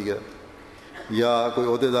شروع کر دیا، یا کوئی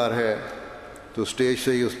عہدے دار ہے تو اسٹیج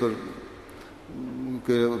سے ہی اس پر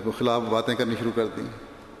کے خلاف باتیں کرنی شروع کر دیں۔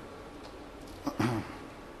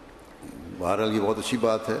 بہرحال یہ بہت اچھی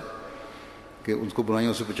بات ہے کہ ان کو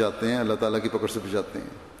برائیوں سے بچاتے ہیں، اللہ تعالیٰ کی پکڑ سے بچاتے ہیں،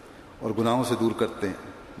 اور گناہوں سے دور کرتے ہیں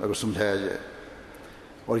اگر سمجھایا جائے،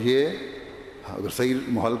 اور یہ اگر صحیح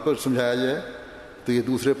ماحول پر سمجھایا جائے تو یہ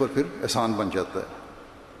دوسرے پر پھر احسان بن جاتا ہے۔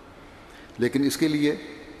 لیکن اس کے لیے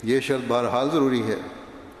یہ شرط بہرحال ضروری ہے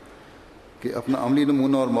کہ اپنا عملی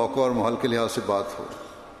نمونہ اور موقع اور ماحول کے لحاظ سے بات ہو،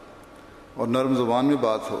 اور نرم زبان میں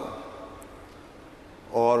بات ہو،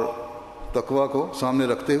 اور تقوی کو سامنے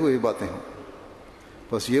رکھتے ہوئے باتیں ہوں۔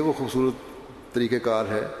 بس یہ وہ خوبصورت طریقہ کار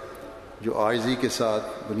ہے جو عاجزی کے ساتھ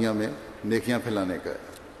دنیا میں نیکیاں پھیلانے کا ہے۔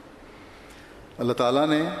 اللہ تعالیٰ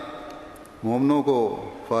نے مومنوں کو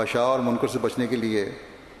فحشاء اور منکر سے بچنے کے لیے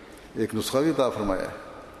ایک نسخہ بھی عطا فرمایا ہے۔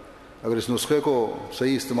 اگر اس نسخے کو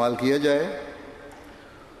صحیح استعمال کیا جائے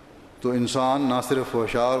تو انسان نہ صرف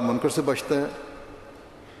فحشاء اور منکر سے بچتا ہے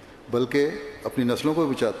بلکہ اپنی نسلوں کو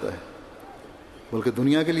بھی بچاتا ہے، بلکہ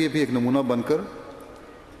دنیا کے لیے بھی ایک نمونہ بن کر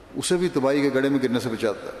اسے بھی تباہی کے گڑھے میں گرنے سے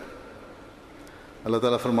بچاتا ہے۔ اللہ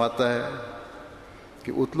تعالیٰ فرماتا ہے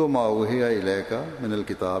کہ اتلو ما اوحی الیک من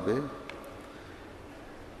الکتاب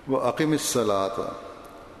واقم الصلاۃ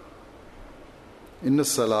ان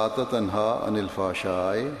الصلاۃ تنہی عن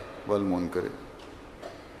الفحشاء والمنکر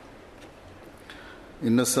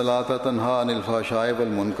ان الصلاۃ تنہی عن الفحشاء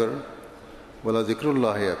والمنکر ولذکر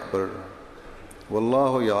اللہ اکبر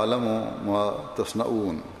واللہ یعلم ما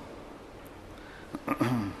تصنعون۔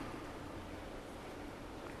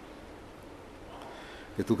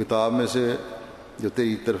 کہ تو کتاب میں سے جو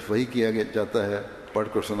تیری طرف وحی کیا جاتا ہے پڑھ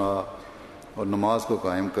کر سنا اور نماز کو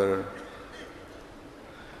قائم کر،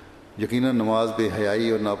 یقیناً نماز بے حیائی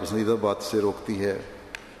اور ناپسندیدہ بات سے روکتی ہے،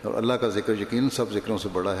 اور اللہ کا ذکر یقیناً سب ذکروں سے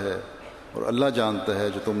بڑا ہے، اور اللہ جانتا ہے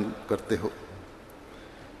جو تم کرتے ہو۔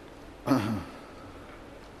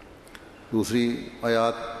 دوسری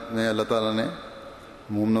آیات میں اللہ تعالیٰ نے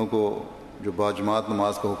مومنوں کو جو باجماعت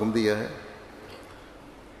نماز کا حکم دیا ہے،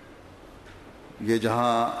 یہ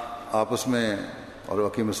جہاں آپس میں، اور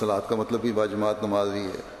واقعی الصلاۃ کا مطلب بھی باجماعت نماز ہی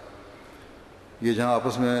ہے، یہ جہاں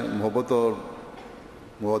آپس میں محبت اور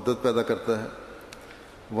مودت پیدا کرتا ہے،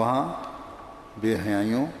 وہاں بے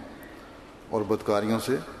حیائیوں اور بدکاریوں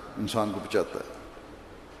سے انسان کو بچاتا ہے۔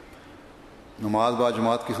 نماز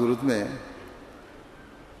باجماعت کی صورت میں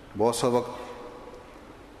بہت سا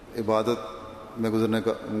وقت عبادت میں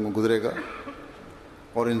گزرے گا،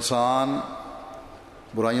 اور انسان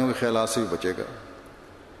برائیوں کے خیالات سے بھی بچے گا.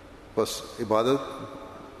 بس عبادت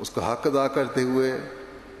اس کا حق ادا کرتے ہوئے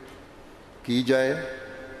کی جائے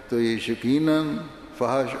تو یہ یقیناً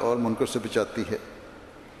فحش اور منکر سے بچاتی ہے،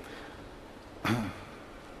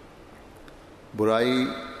 برائی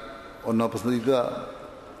اور ناپسندیدہ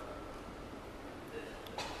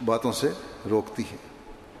باتوں سے روکتی ہے.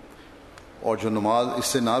 اور جو نماز اس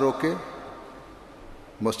سے نہ روکے،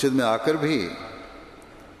 مسجد میں آ کر بھی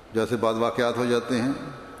جیسے بعض واقعات ہو جاتے ہیں،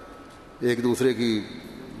 ایک دوسرے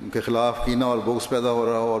کے خلاف کینہ اور بغض پیدا ہو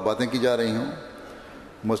رہا ہو اور باتیں کی جا رہی ہوں،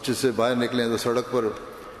 مسجد سے باہر نکلیں تو سڑک پر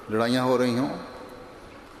لڑائیاں ہو رہی ہوں،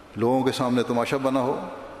 لوگوں کے سامنے تماشا بنا ہو،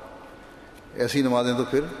 ایسی نمازیں تو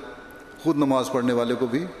پھر خود نماز پڑھنے والے کو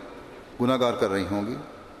بھی گناہ گار کر رہی ہوں گی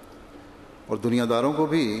اور دنیا داروں کو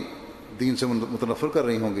بھی دین سے متنفر کر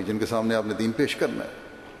رہی ہوں گی جن کے سامنے آپ نے دین پیش کرنا ہے.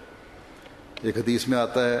 ایک حدیث میں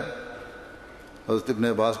آتا ہے، حضرت ابن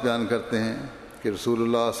عباس بیان کرتے ہیں کہ رسول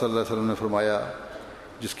اللہ صلی اللہ علیہ وسلم نے فرمایا،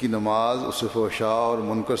 جس کی نماز اسے فحشاء اور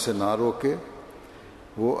منکر سے نہ روکے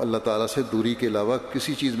وہ اللہ تعالیٰ سے دوری کے علاوہ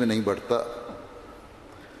کسی چیز میں نہیں بڑھتا.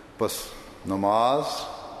 بس نماز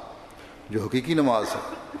جو حقیقی نماز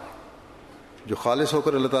ہے، جو خالص ہو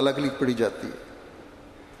کر اللہ تعالیٰ کے لیے پڑھی جاتی ہے،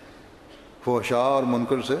 فحشاء اور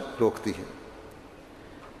منکر سے روکتی ہے.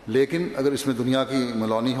 لیکن اگر اس میں دنیا کی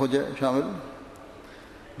ملونی ہو جائے شامل،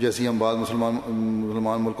 جیسی ہم بعض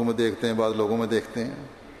مسلمان ملکوں میں دیکھتے ہیں، بعض لوگوں میں دیکھتے ہیں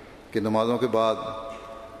کہ نمازوں کے بعد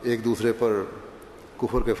ایک دوسرے پر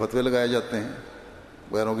کفر کے فتوے لگائے جاتے ہیں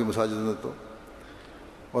غیروں کی مساجد میں تو،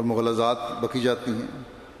 اور مغالطات بکی جاتی ہیں،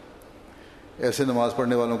 ایسے نماز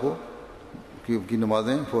پڑھنے والوں کو کی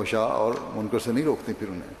نمازیں فحشاء اور منکر سے نہیں روکتی پھر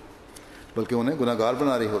انہیں، بلکہ انہیں گناہ گار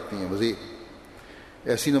بنا رہی ہوتی ہیں. مزید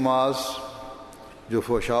ایسی نماز جو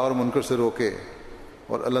فحشاء اور منکر سے روکے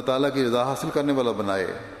اور اللہ تعالیٰ کی رضا حاصل کرنے والا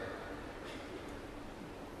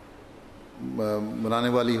بنانے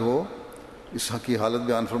والی ہو، اس کی حالت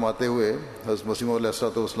بیان فرماتے ہوئے حضرت مسیح موعود علیہ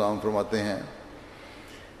الصلوۃ والسلام فرماتے ہیں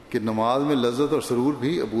کہ نماز میں لذت اور سرور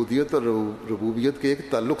بھی عبودیت اور ربوبیت کے ایک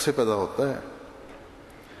تعلق سے پیدا ہوتا ہے.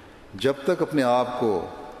 جب تک اپنے آپ کو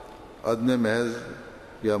عدم محض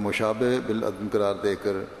یا مشابہ بالعدم قرار دے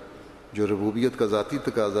کر جو ربوبیت کا ذاتی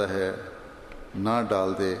تقاضا ہے نہ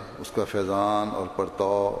ڈال دے، اس کا فیضان اور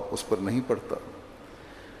پرتاؤ اس پر نہیں پڑتا.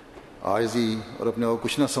 عاجزی اور اپنے آپ کو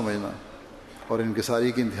کچھ نہ سمجھنا اور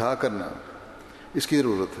انکساری کی انتہا کرنا، اس کی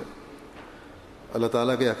ضرورت ہے. اللہ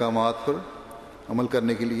تعالیٰ کے احکامات پر عمل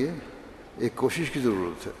کرنے کے لیے ایک کوشش کی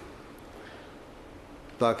ضرورت ہے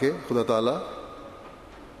تاکہ خدا تعالیٰ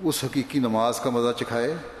اس حقیقی نماز کا مزہ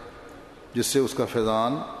چکھائے جس سے اس کا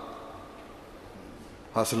فیضان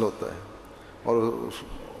حاصل ہوتا ہے، اور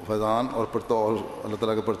فیضان اور پرتاؤ اللہ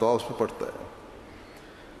تعالیٰ کا پرتاؤ اس پہ پڑتا ہے.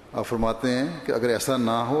 آپ فرماتے ہیں کہ اگر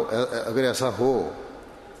ایسا ہو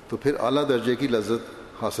تو پھر اعلیٰ درجے کی لذت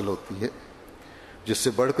حاصل ہوتی ہے جس سے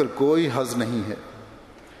بڑھ کر کوئی حظ نہیں ہے.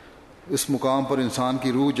 اس مقام پر انسان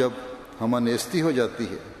کی روح جب ہمہ نیستی ہو جاتی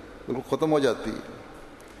ہے، بالکل ختم ہو جاتی ہے،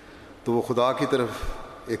 تو وہ خدا کی طرف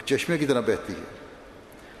ایک چشمے کی طرح بہتی ہے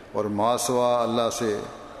اور ما سوا اللہ سے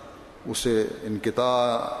اسے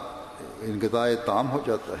انقطاع تام ہو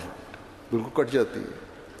جاتا ہے، بالکل کٹ جاتی ہے.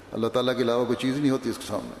 اللہ تعالیٰ کے علاوہ کوئی چیز نہیں ہوتی اس کے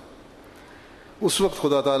سامنے. اس وقت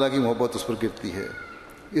خدا تعالیٰ کی محبت اس پر گرتی ہے.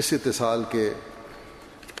 اس اتصال کے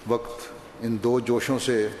وقت ان دو جوشوں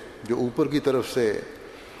سے، جو اوپر کی طرف سے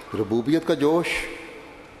ربوبیت کا جوش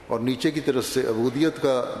اور نیچے کی طرف سے عبودیت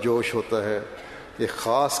کا جوش ہوتا ہے، ایک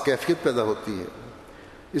خاص کیفیت پیدا ہوتی ہے.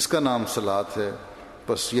 اس کا نام صلاۃ ہے.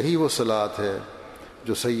 بس یہی وہ صلاۃ ہے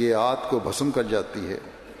جو سیئات کو بھسم کر جاتی ہے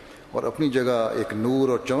اور اپنی جگہ ایک نور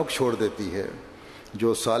اور چمک چھوڑ دیتی ہے،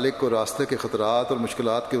 جو سالک کو راستے کے خطرات اور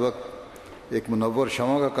مشکلات کے وقت ایک منور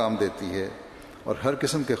شمع کا کام دیتی ہے اور ہر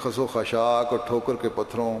قسم کے خس و خاشاک اور ٹھوکر کے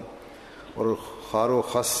پتھروں اور خار و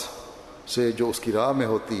خس سے جو اس کی راہ میں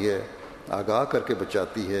ہوتی ہے آگاہ کر کے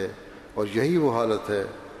بچاتی ہے. اور یہی وہ حالت ہے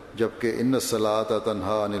جبکہ ان الصلاۃ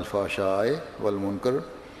تنہی عن الفحشاء والمنکر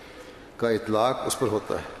کا اطلاق اس پر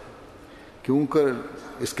ہوتا ہے، کیوں کر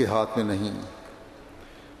اس کے ہاتھ میں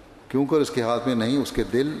نہیں اس کے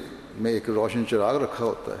دل میں ایک روشن چراغ رکھا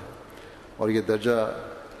ہوتا ہے. اور یہ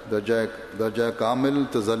درجہ کامل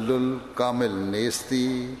تذلل، کامل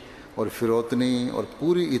نیستی اور فروتنی اور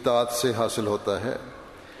پوری اطاعت سے حاصل ہوتا ہے.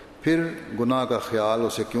 پھر گناہ کا خیال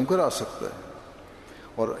اسے کیوں کر آ سکتا ہے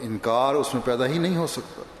اور انکار اس میں پیدا ہی نہیں ہو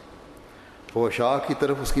سکتا. فحشاء کی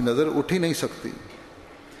طرف اس کی نظر اٹھ ہی نہیں سکتی.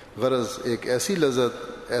 غرض ایک ایسی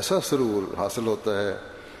لذت، ایسا سرور حاصل ہوتا ہے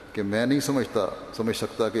کہ میں نہیں سمجھ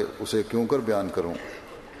سکتا کہ اسے کیوں کر بیان کروں،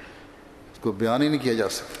 اس کو بیان ہی نہیں کیا جا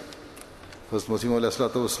سکتا. حضرت مسیح علیہ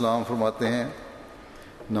الصلوۃ والسلام فرماتے ہیں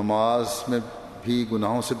نماز میں بھی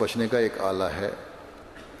گناہوں سے بچنے کا ایک آلہ ہے.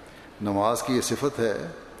 نماز کی یہ صفت ہے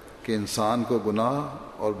کہ انسان کو گناہ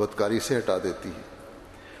اور بدکاری سے ہٹا دیتی ہے.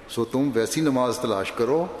 سو تم ویسی نماز تلاش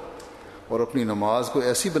کرو اور اپنی نماز کو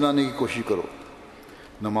ایسی بنانے کی کوشش کرو.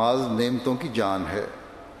 نماز نعمتوں کی جان ہے.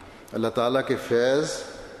 اللہ تعالیٰ کے فیض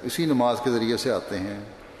اسی نماز کے ذریعے سے آتے ہیں.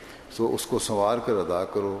 سو اس کو سنوار کر ادا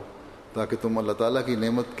کرو تاکہ تم اللہ تعالیٰ کی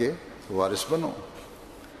نعمت کے وارث بنو.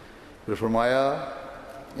 پھر فرمایا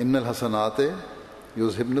ان الحسنات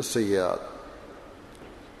یذہبن السیئات،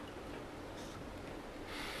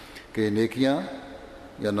 کہ نیکیاں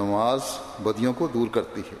یا نماز بدیوں کو دور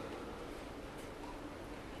کرتی ہے.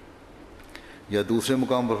 یا دوسرے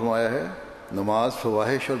مقام پر فرمایا ہے نماز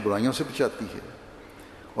فواحش اور برائیوں سے بچاتی ہے.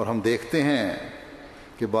 اور ہم دیکھتے ہیں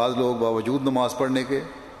کہ بعض لوگ باوجود نماز پڑھنے کے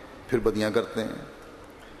پھر بدیاں کرتے ہیں.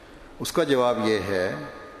 اس کا جواب یہ ہے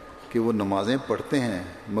کہ وہ نمازیں پڑھتے ہیں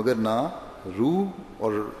مگر نہ روح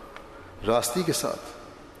اور راستی کے ساتھ،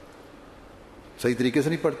 صحیح طریقے سے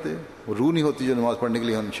نہیں پڑھتے. وہ روح نہیں ہوتی جو نماز پڑھنے کے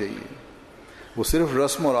لیے ہونی چاہیے. وہ صرف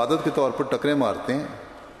رسم اور عادت کے طور پر ٹکرے مارتے ہیں.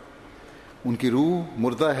 ان کی روح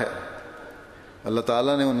مردہ ہے. اللہ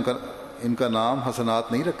تعالیٰ نے ان کا نام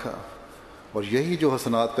حسنات نہیں رکھا، اور یہی جو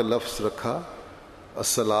حسنات کا لفظ رکھا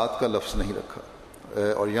الصلاۃ کا لفظ نہیں رکھا.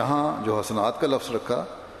 اور یہاں جو حسنات کا لفظ رکھا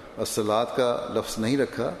الصلاۃ کا لفظ نہیں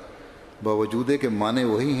رکھا، باوجود کہ معنی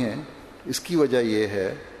وہی ہیں. اس کی وجہ یہ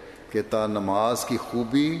ہے کہ تا نماز کی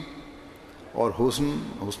خوبی اور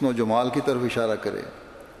حسن و جمال کی طرف اشارہ کرے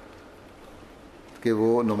کہ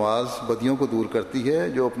وہ نماز بدیوں کو دور کرتی ہے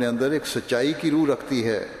جو اپنے اندر ایک سچائی کی روح رکھتی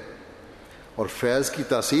ہے اور فیض کی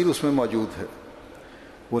تاثیر اس میں موجود ہے.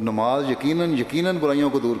 وہ نماز یقیناً برائیوں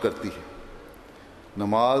کو دور کرتی ہے.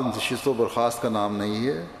 نماز نشست و برخاست کا نام نہیں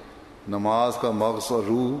ہے. نماز کا مغز اور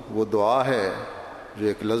روح وہ دعا ہے جو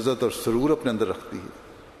ایک لذت اور سرور اپنے اندر رکھتی ہے.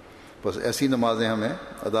 بس ایسی نمازیں ہمیں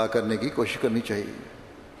ادا کرنے کی کوشش کرنی چاہیے.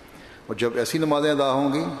 اور جب ایسی نمازیں ادا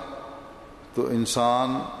ہوں گی تو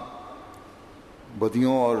انسان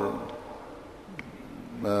بدیوں اور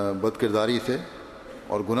بد کرداری سے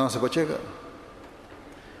اور گناہ سے بچے گا،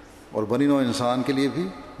 اور بنی نوع انسان کے لیے بھی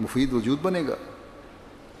مفید وجود بنے گا.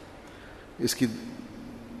 اس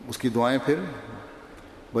کی دعائیں پھر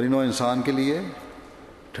بنی نوع انسان کے لیے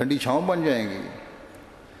ٹھنڈی چھاؤں بن جائیں گی.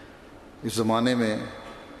 اس زمانے میں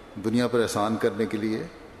دنیا پر احسان کرنے کے لیے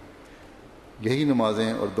یہی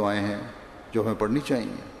نمازیں اور دعائیں ہیں جو ہمیں پڑھنی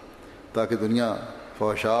چاہیے تاکہ دنیا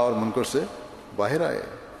فحشاء اور منکر سے باہر آئے.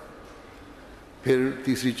 پھر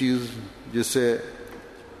تیسری چیز جس سے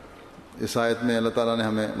اس آیت میں اللہ تعالیٰ نے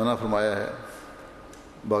ہمیں منع فرمایا ہے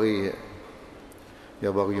بغی ہے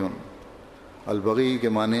یا بغیون. البغی کے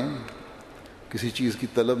معنی کسی چیز کی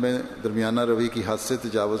طلب میں درمیانہ روی کی حد سے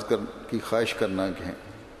تجاوز کی خواہش کرنا ہے،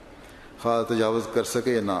 خواہ تجاوز کر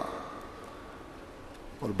سکے یا نہ.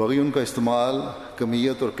 اور بغیون کا استعمال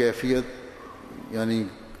کمیت اور کیفیت یعنی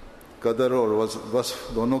قدر اور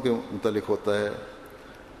وصف دونوں کے متعلق ہوتا ہے.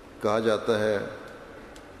 کہا جاتا ہے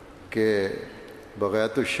کہ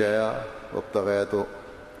بغیت الشیء وابتغیت،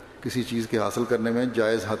 کسی چیز کے حاصل کرنے میں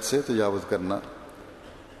جائز حد سے تجاوز کرنا.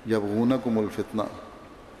 یبغونکم الفتنہ،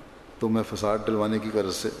 تمہیں فساد ڈلوانے کی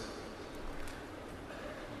غرض سے.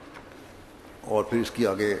 اور پھر اس کی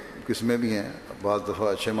آگے قسمیں بھی ہیں. بعض دفعہ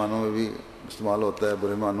اچھے معنوں میں بھی استعمال ہوتا ہے،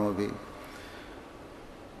 برے معنوں میں بھی.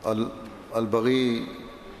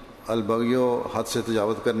 البغیو حد سے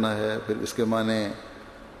تجاوز کرنا ہے. پھر اس کے معنی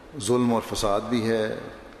ظلم اور فساد بھی ہے.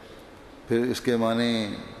 پھر اس کے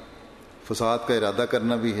معنی فساد کا ارادہ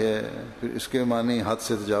کرنا بھی ہے. پھر اس کے معنی حد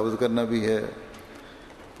سے تجاوز کرنا بھی ہے.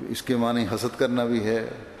 پھر اس کے معنی حسد کرنا بھی ہے.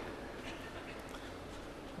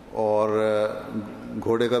 اور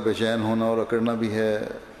گھوڑے کا بے چین ہونا اور اکڑنا بھی ہے.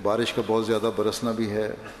 بارش کا بہت زیادہ برسنا بھی ہے.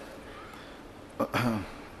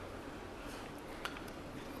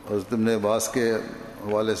 حضرت ابن عباس کے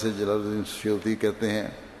حوالے سے جلال الدین سیوطی کہتے ہیں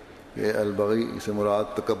کہ البغی سے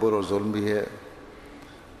مراد تکبر اور ظلم بھی ہے.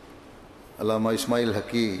 علامہ اسماعیل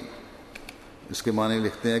حقی اس کے معنی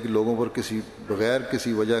لکھتے ہیں کہ لوگوں پر بغیر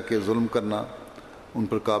کسی وجہ کے ظلم کرنا، ان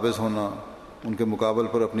پر قابض ہونا، ان کے مقابل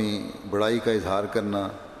پر اپنی بڑائی کا اظہار کرنا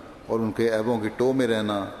اور ان کے عیبوں کی ٹو میں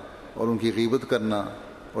رہنا اور ان کی غیبت کرنا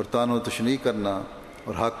اور طعن و تشنیع کرنا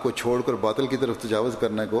اور حق کو چھوڑ کر باطل کی طرف تجاوز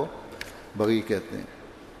کرنے کو بغی کہتے ہیں.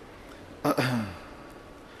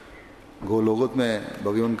 گو لغت میں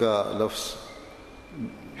بغیون کا لفظ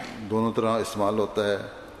دونوں طرح استعمال ہوتا ہے،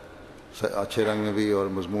 اچھے رنگ میں بھی اور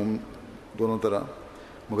مذموم دونوں طرح.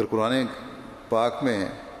 مگر قرآن پاک میں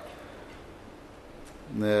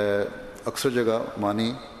اکثر جگہ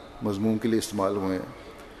معنی مضمون کے لیے استعمال ہوئے ہیں.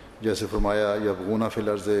 جیسے فرمایا یبغون فی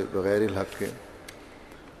الارض بغیر الحق کے،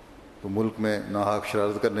 تو ملک میں ناحق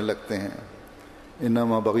شرارت کرنے لگتے ہیں.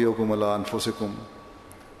 انما بغیکم علی انفسکم،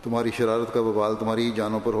 تمہاری شرارت کا وبال تمہاری ہی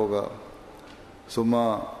جانوں پر ہوگا. ثم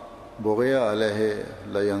بغی علیہ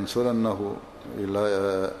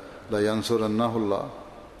لینصرنہ اللہ،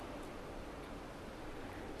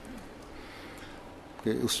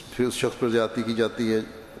 کہ پھر اس شخص پر زیادتی کی جاتی ہے،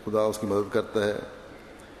 خدا اس کی مدد کرتا ہے.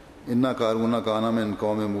 انا قارون کان من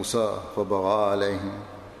قوم موسیٰ فبغی علیہم،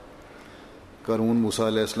 قارون موسیٰ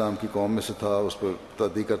علیہ السلام کی قوم میں سے تھا، اس پر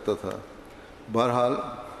تعدی کرتا تھا. بہرحال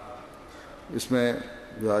اس میں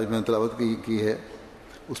جو آج میں نے تلاوت کی ہے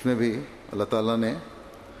اس میں بھی اللہ تعالیٰ نے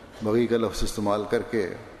بغی کا لفظ استعمال کر کے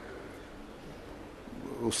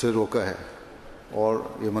اس سے روکا ہے، اور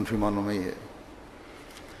یہ منفی معنوں میں ہی ہے.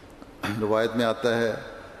 روایت میں آتا ہے،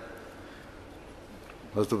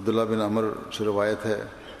 حضرت عبداللہ بن عمر سے روایت ہے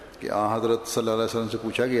کہ حضرت صلی اللہ علیہ وسلم سے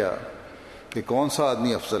پوچھا گیا کہ کون سا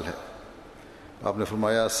آدمی افضل ہے. آپ نے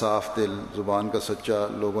فرمایا صاف دل، زبان کا سچا.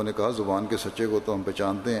 لوگوں نے کہا زبان کے سچے کو تو ہم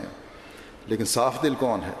پہچانتے ہیں، لیکن صاف دل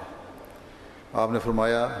کون ہے؟ آپ نے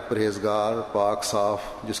فرمایا پرہیزگار، پاک صاف،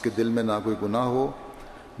 جس کے دل میں نہ کوئی گناہ ہو،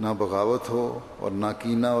 نہ بغاوت ہو، اور نہ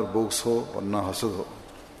کینہ اور بغض ہو، اور نہ حسد ہو.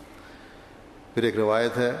 پھر ایک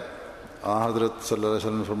روایت ہے، حضرت صلی اللہ علیہ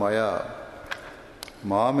وسلم نے فرمایا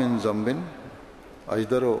ما من ذنب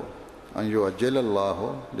اجدر ان یعجل اللہ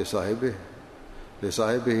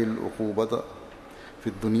لصاحبہ العقوبۃ فی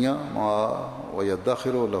الدنیا ما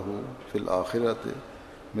ویدخر له فی الآخرۃ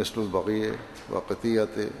مثل البغی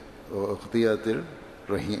وقطیعۃ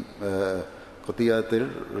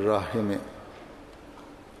الرحم.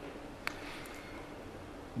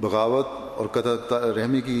 بغاوت اور قطع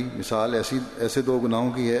رحمی کی مثال ایسے دو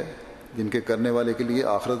گناہوں کی ہے جن کے کرنے والے کے لیے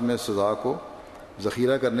آخرت میں سزا کو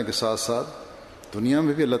ذخیرہ کرنے کے ساتھ ساتھ دنیا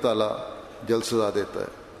میں بھی اللہ تعالیٰ جلد سزا دیتا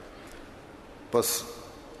ہے. پس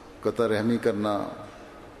قطع رحمی کرنا،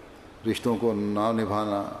 رشتوں کو نہ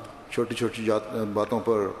نبھانا، چھوٹی چھوٹی باتوں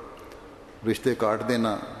پر رشتے کاٹ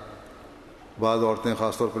دینا. بعض عورتیں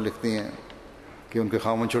خاص طور پر لکھتی ہیں کہ ان کے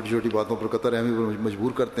خاوند چھوٹی چھوٹی باتوں پر قطع رحمی پر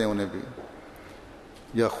مجبور کرتے ہیں انہیں بھی،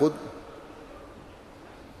 یا خود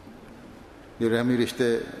یہ رحمی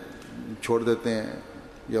رشتے چھوڑ دیتے ہیں،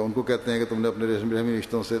 یا ان کو کہتے ہیں کہ تم نے اپنے رحمی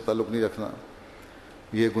رشتوں سے تعلق نہیں رکھنا.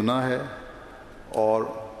 یہ گناہ ہے اور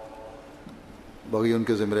بغی ان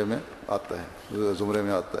کے زمرے میں آتا ہے.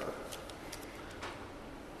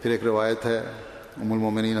 پھر ایک روایت ہے، ام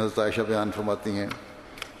المومنین حضرت عائشہ بیان فرماتی ہیں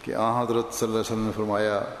کہ حضرت صلی اللہ علیہ وسلم نے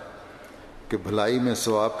فرمایا کہ بھلائی میں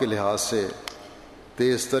ثواب کے لحاظ سے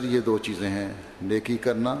تیز تر یہ دو چیزیں ہیں، نیکی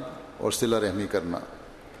کرنا اور صلہ رحمی کرنا،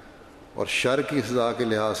 اور شر کی سزا کے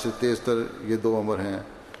لحاظ سے تیز تر یہ دو امر ہیں،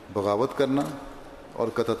 بغاوت کرنا اور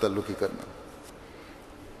قطع تعلقی کرنا.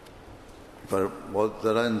 پر بہت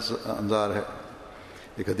ذرا انظار ہے.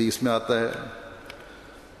 ایک حدیث میں آتا ہے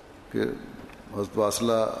کہ حضرت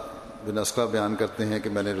واصلہ بن اسقع بیان کرتے ہیں کہ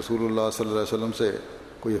میں نے رسول اللہ صلی اللہ علیہ وسلم سے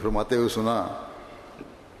کو یہ فرماتے ہوئے سنا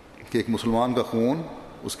کہ ایک مسلمان کا خون،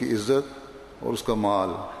 اس کی عزت اور اس کا مال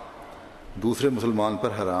دوسرے مسلمان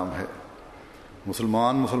پر حرام ہے.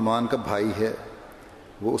 مسلمان کا بھائی ہے،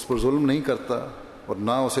 وہ اس پر ظلم نہیں کرتا اور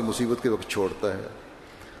نہ اسے مصیبت کے وقت چھوڑتا ہے.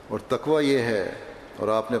 اور تقوی یہ ہے، اور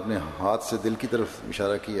آپ نے اپنے ہاتھ سے دل کی طرف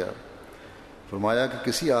اشارہ کیا، فرمایا کہ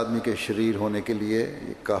کسی آدمی کے شریر ہونے کے لیے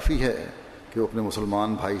یہ کافی ہے کہ وہ اپنے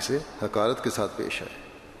مسلمان بھائی سے حقارت کے ساتھ پیش آئے.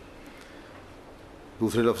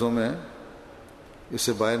 دوسرے لفظوں میں اس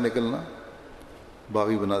سے باہر نکلنا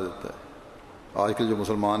باغی بنا دیتا ہے. آج کل جو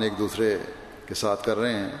مسلمان ایک دوسرے کے ساتھ کر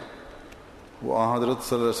رہے ہیں وہ حضرت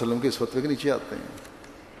صلی اللہ علیہ وسلم کے اس فتوے کے نیچے آتے ہیں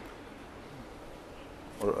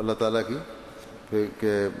اور اللہ تعالیٰ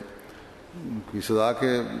کی سزا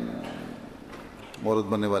کے مورد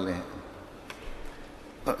بننے والے ہیں.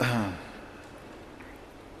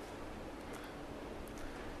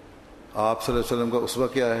 آپ صلی اللہ علیہ وسلم کا اسوہ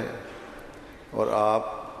کیا ہے، اور آپ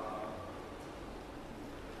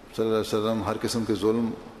صلی اللہ علیہ وسلم ہر قسم کے ظلم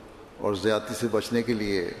اور زیادتی سے بچنے کے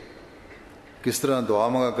لیے کس طرح دعا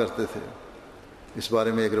مانگا کرتے تھے. اس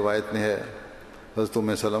بارے میں ایک روایت میں ہے، حضرت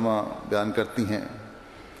ام سلمہ بیان کرتی ہیں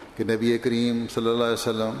کہ نبی کریم صلی اللہ علیہ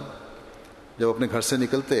وسلم جب اپنے گھر سے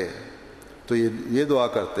نکلتے تو یہ دعا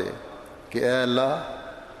کرتے کہ اے اللہ،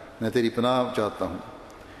 میں تیری پناہ چاہتا ہوں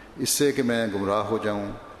اس سے کہ میں گمراہ ہو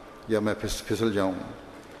جاؤں، یا میں پھسل جاؤں،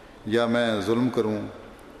 یا میں ظلم کروں،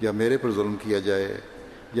 یا میرے پر ظلم کیا جائے،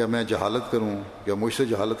 یا میں جہالت کروں، یا مجھ سے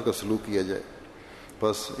جہالت کا سلوک کیا جائے.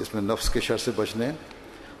 بس اس میں نفس کے شر سے بچنے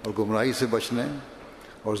اور گمراہی سے بچنے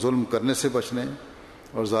اور ظلم کرنے سے بچنے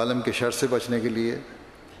اور ظالم کے شر سے بچنے کے لیے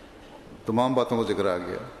تمام باتوں کا ذکر آ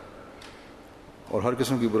گیا، اور ہر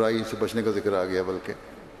قسم کی برائی سے بچنے کا ذکر آ گیا. بلکہ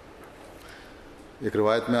ایک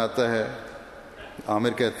روایت میں آتا ہے،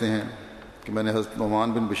 عامر کہتے ہیں کہ میں نے حضرت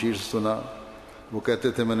نعمان بن بشیر سے سنا وہ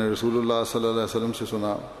کہتے تھے میں نے رسول اللہ صلی اللہ علیہ وسلم سے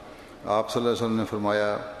سنا، آپ صلی اللہ علیہ وسلم نے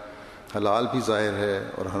فرمایا حلال بھی ظاہر ہے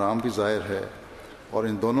اور حرام بھی ظاہر ہے، اور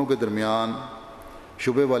ان دونوں کے درمیان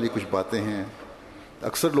شبہ والی کچھ باتیں ہیں،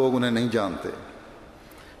 اکثر لوگ انہیں نہیں جانتے۔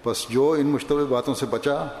 بس جو ان مشتبہ باتوں سے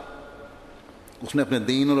بچا اس نے اپنے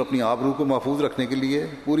دین اور اپنی آبرو کو محفوظ رکھنے کے لیے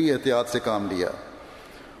پوری احتیاط سے کام لیا،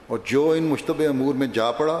 اور جو ان مشتبہ امور میں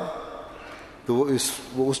جا پڑا تو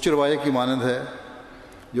وہ اس چروائے کی مانند ہے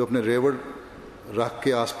جو اپنے ریوڑ رکھ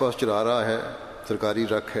کے آس پاس چرا رہا ہے، سرکاری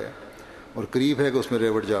رکھ ہے، اور قریب ہے کہ اس میں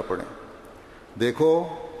ریوڑ جا پڑیں۔ دیکھو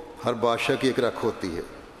ہر بادشاہ کی ایک رکھ ہوتی ہے،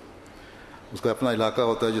 اس کا اپنا علاقہ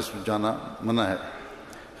ہوتا ہے جس میں جانا منع ہے۔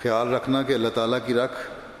 خیال رکھنا کہ اللہ تعالیٰ کی رکھ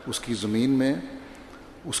اس کی زمین میں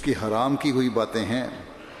اس کی حرام کی ہوئی باتیں ہیں،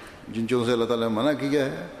 جن چیزوں سے اللہ تعالیٰ نے منع کیا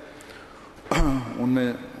ہے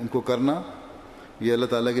ان کو کرنا، یہ اللہ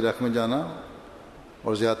تعالیٰ کی رکھ میں جانا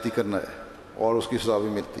اور زیادتی کرنا ہے، اور اس کی سزا بھی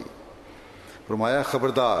ملتی ہے۔ فرمایا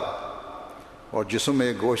خبردار، اور جسم میں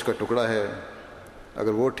ایک گوشت کا ٹکڑا ہے،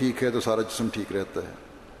 اگر وہ ٹھیک ہے تو سارا جسم ٹھیک رہتا ہے،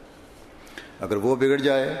 اگر وہ بگڑ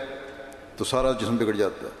جائے تو سارا جسم بگڑ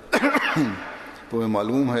جاتا ہے۔ تو ہمیں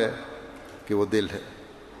معلوم ہے کہ وہ دل ہے۔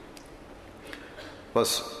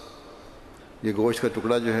 بس یہ گوشت کا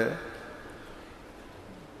ٹکڑا جو ہے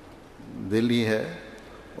دل ہی ہے،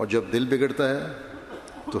 اور جب دل بگڑتا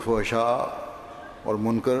ہے تو فحشاء اور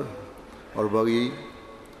منکر اور بغی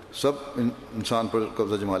سب انسان پر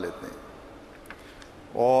قبضہ جما لیتے ہیں،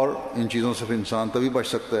 اور ان چیزوں سے پھر انسان تبھی بچ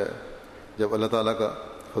سکتا ہے جب اللہ تعالیٰ کا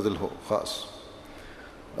فضل ہو خاص۔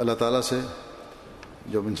 اللہ تعالیٰ سے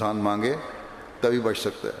جب انسان مانگے تبھی بچ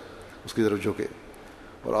سکتا ہے، اس کی طرف جھکے۔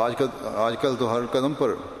 اور آج کل تو ہر قدم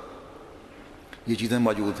پر یہ چیزیں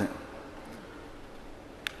موجود ہیں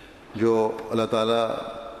جو اللہ تعالیٰ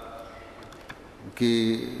کی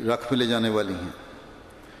رکھ میں لے جانے والی ہیں،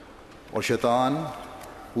 اور شیطان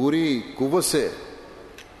پوری قوت سے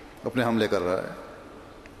اپنے حملے کر رہا ہے۔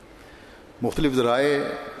 مختلف ذرائع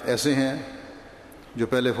ایسے ہیں جو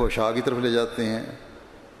پہلے فحشاء کی طرف لے جاتے ہیں،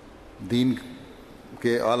 دین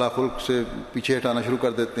کے اعلیٰ خلق سے پیچھے ہٹانا شروع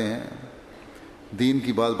کر دیتے ہیں، دین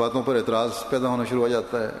کی بعض باتوں پر اعتراض پیدا ہونا شروع ہو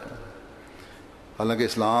جاتا ہے۔ حالانکہ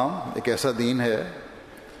اسلام ایک ایسا دین ہے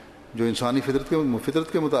جو انسانی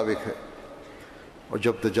فطرت کے مطابق ہے، اور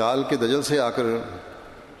جب دجال کے دجل سے آ کر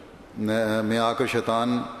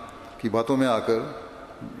شیطان کی باتوں میں آ کر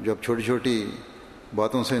جب چھوٹی چھوٹی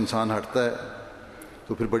باتوں سے انسان ہٹتا ہے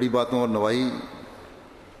تو پھر بڑی باتوں اور نواحی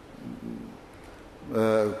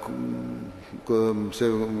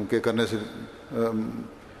کے کرنے سے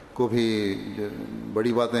کو بھی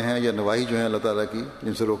بڑی باتیں ہیں یا نواحی جو ہیں اللہ تعالیٰ کی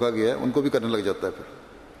جن سے روکا گیا ہے ان کو بھی کرنے لگ جاتا ہے۔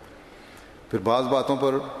 پھر بعض باتوں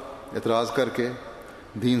پر اعتراض کر کے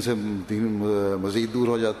دین سے مزید دور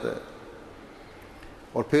ہو جاتا ہے،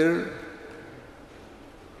 اور پھر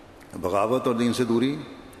بغاوت اور دین سے دوری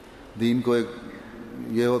دین کو ایک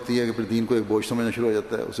یہ ہوتی ہے کہ پھر دین کو ایک بوجھ سمجھنا شروع ہو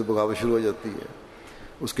جاتا ہے، اسے بغاوت شروع ہو جاتی ہے،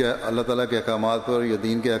 اس کے اللہ تعالیٰ کے احکامات پر یا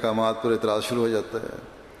دین کے احکامات پر اعتراض شروع ہو جاتا ہے،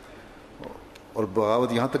 اور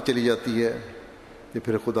بغاوت یہاں تک چلی جاتی ہے کہ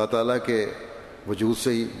پھر خدا تعالیٰ کے وجود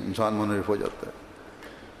سے ہی انسان منحرف ہو جاتا ہے۔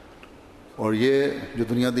 اور یہ جو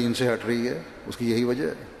دنیا دین سے ہٹ رہی ہے اس کی یہی وجہ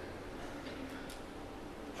ہے۔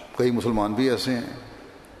 کئی مسلمان بھی ایسے ہیں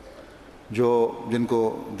جن کو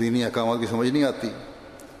دینی احکامات کی سمجھ نہیں آتی،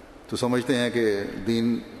 تو سمجھتے ہیں کہ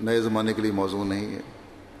دین نئے زمانے کے لیے موزوں نہیں ہے،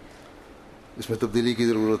 اس میں تبدیلی کی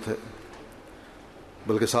ضرورت ہے،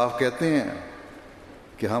 بلکہ صاف کہتے ہیں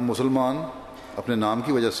کہ ہم مسلمان اپنے نام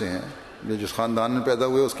کی وجہ سے ہیں، جس خاندان میں پیدا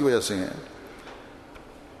ہوئے اس کی وجہ سے ہیں،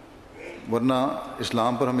 ورنہ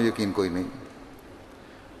اسلام پر ہمیں یقین کوئی نہیں۔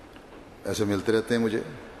 ایسے ملتے رہتے ہیں مجھے۔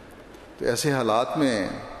 تو ایسے حالات میں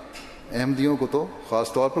احمدیوں کو تو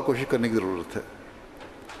خاص طور پر کوشش کرنے کی ضرورت ہے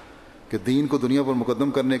کہ دین کو دنیا پر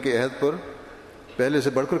مقدم کرنے کے عہد پر پہلے سے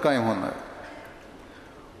بڑھ کر قائم ہونا ہے،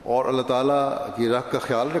 اور اللہ تعالیٰ کی راہ کا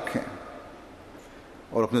خیال رکھیں،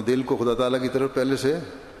 اور اپنے دل کو خدا تعالیٰ کی طرف پہلے سے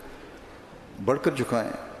بڑھ کر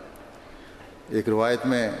جھکائیں۔ ایک روایت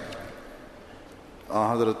میں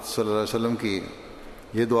حضرت صلی اللہ علیہ وسلم کی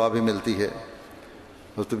یہ دعا بھی ملتی ہے۔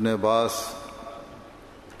 حضرت ابن عباس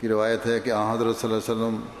کی روایت ہے کہ حضرت صلی اللہ علیہ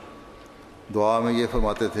وسلم دعا میں یہ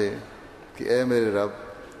فرماتے تھے کہ اے میرے رب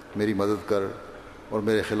میری مدد کر، اور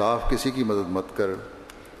میرے خلاف کسی کی مدد مت کر،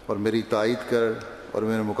 اور میری تائید کر اور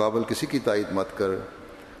میرے مقابل کسی کی تائید مت کر،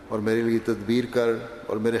 اور میرے لیے تدبیر کر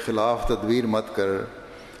اور میرے خلاف تدبیر مت کر،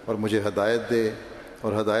 اور مجھے ہدایت دے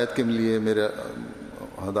اور ہدایت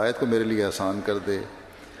کو میرے لیے آسان کر دے،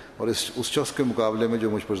 اور اس شخص کے مقابلے میں جو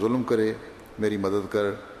مجھ پر ظلم کرے میری مدد کر۔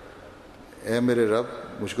 اے میرے رب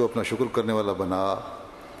مجھ کو اپنا شکر کرنے والا بنا،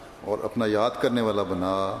 اور اپنا یاد کرنے والا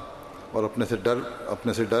بنا، اور اپنے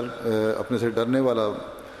سے ڈرنے والا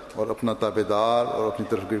اور اپنا تابعدار اور اپنی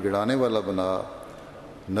طرف گڑگڑانے والا بنا،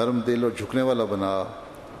 نرم دل اور جھکنے والا بنا۔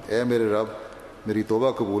 اے میرے رب، میری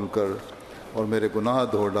توبہ قبول کر اور میرے گناہ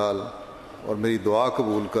دھو ڈال، اور میری دعا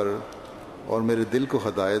قبول کر، اور میرے دل کو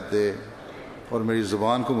ہدایت دے، اور میری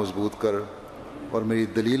زبان کو مضبوط کر، اور میری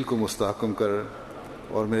دلیل کو مستحکم کر،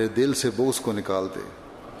 اور میرے دل سے بغض کو نکال دے۔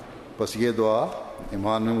 بس یہ دعا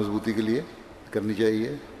ایمان میں مضبوطی کے لیے کرنی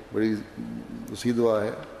چاہیے، بڑی وسیع دعا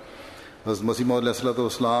ہے۔ حضرت مسیح موعود علیہ الصلوۃ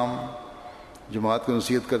والسلام جماعت کو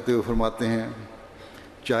نصیحت کرتے ہوئے فرماتے ہیں،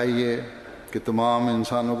 چاہیے کہ تمام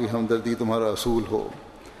انسانوں کی ہمدردی تمہارا اصول ہو،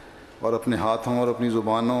 اور اپنے ہاتھوں اور اپنی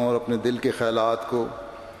زبانوں اور اپنے دل کے خیالات کو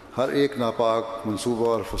ہر ایک ناپاک منصوبہ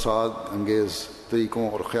اور فساد انگیز طریقوں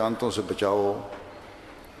اور خیانتوں سے بچاؤ۔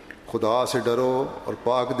 خدا سے ڈرو اور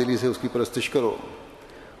پاک دلی سے اس کی پرستش کرو،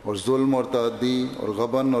 اور ظلم اور تعدی اور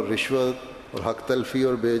غبن اور رشوت اور حق تلفی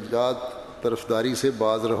اور بے جات طرفداری سے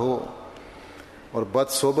باز رہو، اور بد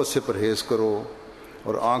صحبت سے پرہیز کرو،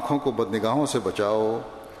 اور آنکھوں کو بد نگاہوں سے بچاؤ،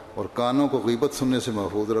 اور کانوں کو غیبت سننے سے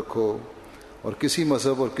محفوظ رکھو، اور کسی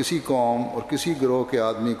مذہب اور کسی قوم اور کسی گروہ کے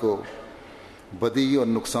آدمی کو بدی اور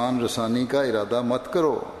نقصان رسانی کا ارادہ مت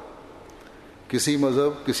کرو۔ کسی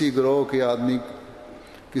مذہب، کسی گروہ کے آدمی،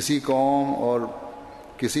 کسی قوم اور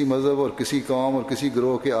کسی مذہب اور کسی قوم اور کسی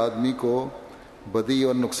گروہ کے آدمی کو بدی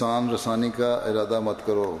اور نقصان رسانی کا ارادہ مت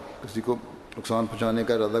کرو، کسی کو نقصان پہنچانے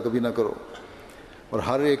کا ارادہ کبھی نہ کرو، اور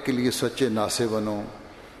ہر ایک کے لیے سچے ناصح بنو۔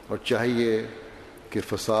 اور چاہیے کہ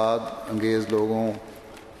فساد انگیز لوگوں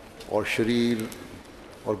اور شریر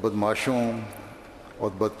اور بدماشوں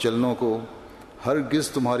اور بد چلنوں کو ہرگز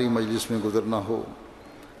تمہاری مجلس میں گزرنا ہو۔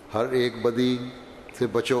 ہر ایک بدی سے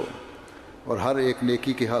بچو اور ہر ایک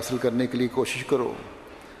نیکی کے حاصل کرنے کے لیے کوشش کرو،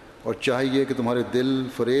 اور چاہیے کہ تمہارے دل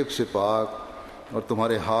فریب سے پاک اور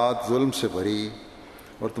تمہارے ہاتھ ظلم سے بھری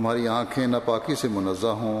اور تمہاری آنکھیں ناپاکی سے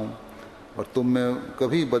منزہ ہوں، اور تم میں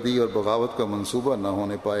کبھی بدی اور بغاوت کا منصوبہ نہ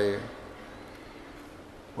ہونے پائے۔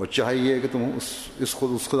 اور چاہیے کہ تم اس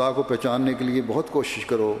خدا کو پہچاننے کے لیے بہت کوشش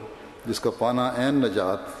کرو جس کا پانا عین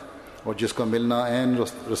نجات اور جس کا ملنا عین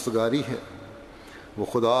رستگاری ہے۔ وہ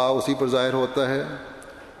خدا اسی پر ظاہر ہوتا ہے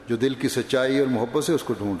جو دل کی سچائی اور محبت سے اس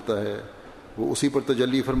کو ڈھونڈتا ہے۔ وہ اسی پر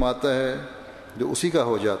تجلی فرماتا ہے جو اسی کا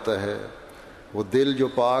ہو جاتا ہے۔ وہ دل جو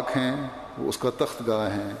پاک ہیں وہ اس کا تخت گاہ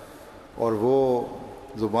ہیں، اور وہ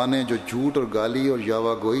زبانیں جو جھوٹ اور گالی اور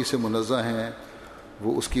یاوہ گوئی سے منزہ ہیں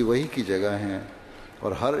وہ اس کی وحی کی جگہ ہیں،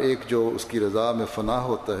 اور ہر ایک جو اس کی رضا میں فنا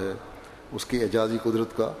ہوتا ہے اس کی اعجازی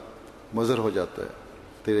قدرت کا مظہر ہو جاتا ہے۔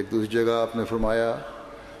 پھر ایک دوسری جگہ آپ نے فرمایا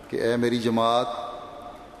کہ اے میری جماعت،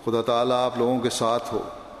 خدا تعالیٰ آپ لوگوں کے ساتھ ہو۔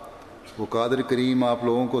 وہ قادر کریم آپ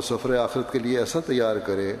لوگوں کو سفر آخرت کے لیے ایسا تیار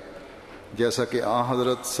کرے جیسا کہ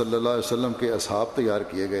حضرت صلی اللہ علیہ وسلم کے اصحاب تیار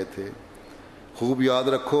کیے گئے تھے۔ خوب یاد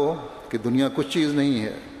رکھو کہ دنیا کچھ چیز نہیں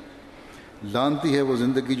ہے، لعنتی ہے وہ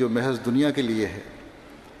زندگی جو محض دنیا کے لیے ہے،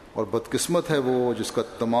 اور بدقسمت ہے وہ جس کا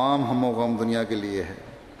تمام ہم و غم دنیا کے لیے ہے۔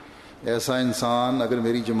 ایسا انسان اگر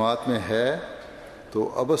میری جماعت میں ہے تو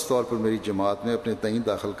عبث طور پر میری جماعت میں اپنے تئیں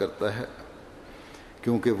داخل کرتا ہے،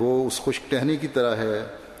 کیونکہ وہ اس خشک ٹہنی کی طرح ہے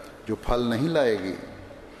جو پھل نہیں لائے گی۔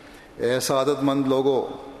 اے سعادت مند لوگو،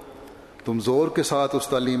 تم زور کے ساتھ اس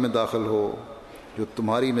تعلیم میں داخل ہو جو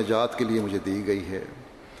تمہاری نجات کے لیے مجھے دی گئی ہے۔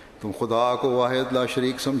 تم خدا کو واحد لا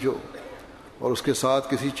شریک سمجھو اور اس کے ساتھ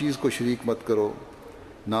کسی چیز کو شریک مت کرو،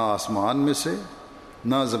 نہ آسمان میں سے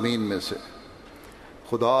نہ زمین میں سے۔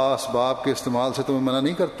 خدا اسباب کے استعمال سے تمہیں منع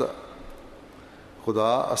نہیں کرتا،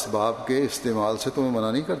 خدا اسباب کے استعمال سے تمہیں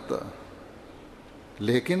منع نہیں کرتا،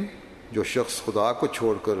 لیکن جو شخص خدا کو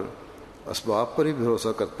چھوڑ کر اسباب پر ہی بھروسہ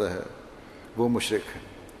کرتا ہے وہ مشرک ہے۔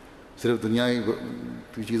 صرف دنیا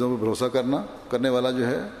کی چیزوں پر بھروسہ کرنے والا جو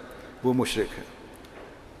ہے وہ مشرک ہے۔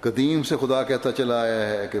 قدیم سے خدا کہتا چلا آیا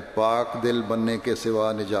ہے کہ پاک دل بننے کے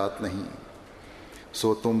سوا نجات نہیں،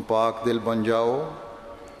 سو تم پاک دل بن جاؤ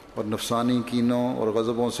اور نفسانی کینوں اور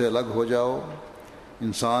غضبوں سے الگ ہو جاؤ۔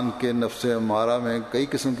 انسان کے نفس امارہ میں کئی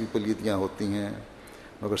قسم کی پلیدیاں ہوتی ہیں،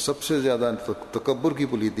 مگر سب سے زیادہ تکبر کی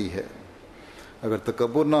پلیدی ہے۔ اگر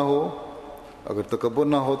تکبر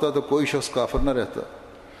نہ ہوتا تو کوئی شخص کافر نہ رہتا۔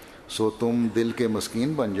 سو تم دل کے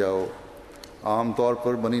مسکین بن جاؤ، عام طور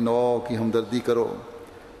پر بنی نوع کی ہمدردی کرو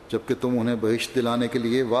جبکہ تم انہیں بہشت دلانے کے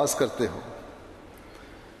لیے واعظ کرتے ہو۔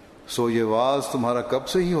 سو یہ واعظ تمہارا کب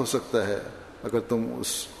سے ہی ہو سکتا ہے اگر تم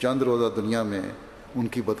اس چند روزہ دنیا میں ان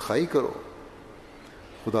کی بدخوائی کرو۔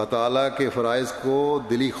 خدا تعالیٰ کے فرائض کو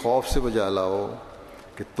دلی خوف سے بجا لاؤ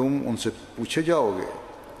کہ تم ان سے پوچھے جاؤ گے۔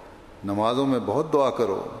 نمازوں میں بہت دعا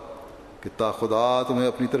کرو کہ تا خدا تمہیں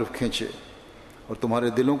اپنی طرف کھینچے اور تمہارے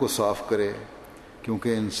دلوں کو صاف کرے،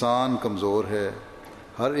 کیونکہ انسان کمزور ہے۔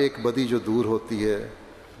 ہر ایک بدی جو دور ہوتی ہے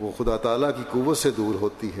وہ خدا تعالیٰ کی قوت سے دور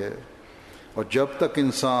ہوتی ہے، اور جب تک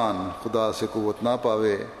انسان خدا سے قوت نہ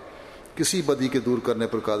پاوے کسی بدی کے دور کرنے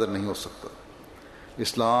پر قادر نہیں ہو سکتا۔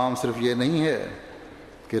 اسلام صرف یہ نہیں ہے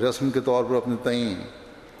کہ رسم کے طور پر اپنے تئیں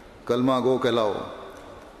کلمہ گو کہلاؤ،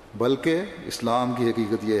 بلکہ اسلام کی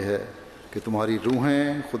حقیقت یہ ہے کہ تمہاری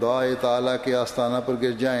روحیں خدا تعالیٰ کے آستانہ پر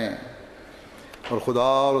گر جائیں اور خدا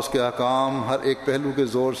اور اس کے احکام ہر ایک پہلو کے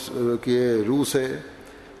زور کے روح سے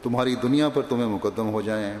تمہاری دنیا پر تمہیں مقدم ہو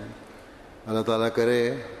جائیں۔ اللہ تعالیٰ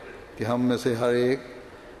کرے کہ ہم میں سے ہر ایک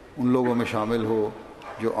ان لوگوں میں شامل ہو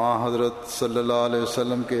جو حضرت صلی اللہ علیہ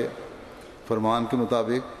وسلم کے فرمان کے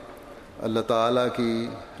مطابق اللہ تعالیٰ کی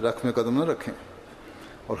رکھ میں قدم نہ رکھیں،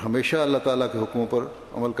 اور ہمیشہ اللہ تعالیٰ کے حکموں پر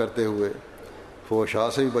عمل کرتے ہوئے فحشاء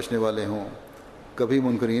سے بھی بچنے والے ہوں، کبھی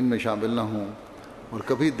منکرین میں شامل نہ ہوں، اور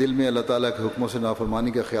کبھی دل میں اللہ تعالیٰ کے حکموں سے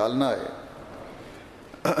نافرمانی کا خیال نہ آئے۔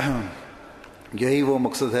 یہی وہ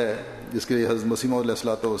مقصد ہے جس کے لیے حضرت مسیح علیہ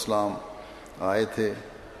الصلوۃ والسلام آئے تھے،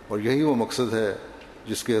 اور یہی وہ مقصد ہے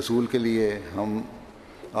جس کے حصول کے لیے ہم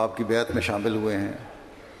آپ کی بیعت میں شامل ہوئے ہیں۔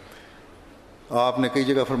 آپ نے کئی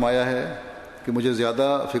جگہ فرمایا ہے کہ مجھے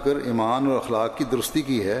زیادہ فکر ایمان اور اخلاق کی درستی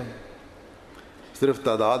کی ہے، صرف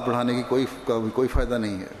تعداد بڑھانے کی کوئی فائدہ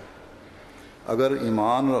نہیں ہے۔ اگر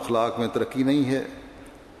ایمان اور اخلاق میں ترقی نہیں ہے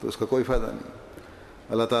تو اس کا کوئی فائدہ نہیں۔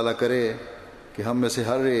 اللہ تعالیٰ کرے کہ ہم میں سے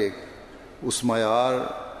ہر ایک اس معیار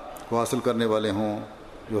کو حاصل کرنے والے ہوں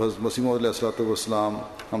جو حضرت مسیح علیہ الصلوۃ والسلام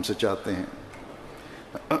ہم سے چاہتے ہیں۔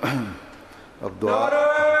 اب دعا۔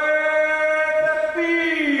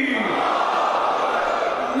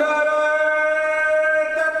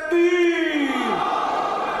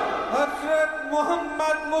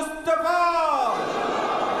 محمد مصطفیٰ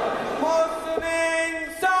محسن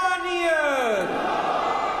انسانیت،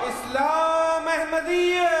 اسلام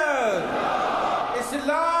احمدیت،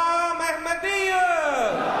 اسلام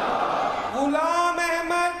احمدیت، غلام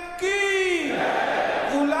احمد کی،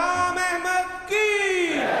 غلام احمد کی،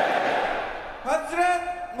 حضرت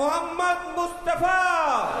محمد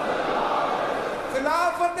مصطفیٰ،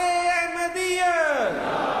 خلافت احمدیت،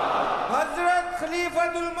 حضرت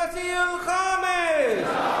خلیفۃ المسیح الخامس،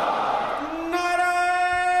 نعرہ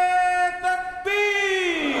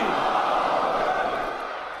تکبیر۔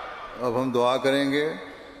 اب ہم دعا کریں گے،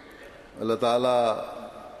 اللہ تعالیٰ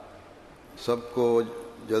سب کو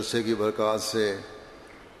جلسے کی برکات سے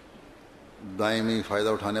دائمی فائدہ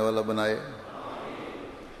اٹھانے والا بنائے۔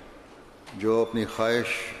 جو اپنی خواہش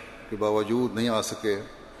کے باوجود نہیں آ سکے،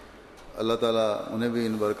 اللہ تعالیٰ انہیں بھی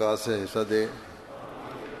ان برکات سے حصہ دے۔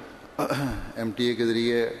 MTA کے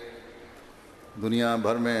ذریعے دنیا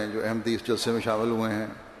بھر میں جو احمدی اس جلسے میں شامل ہوئے ہیں،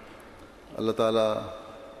 اللہ تعالیٰ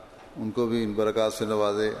ان کو بھی ان برکات سے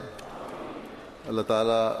نوازے۔ اللہ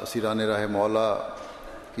تعالیٰ اسیران راہ مولا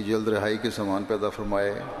کی جلد رہائی کے سامان پیدا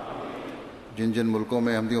فرمائے۔ جن جن ملکوں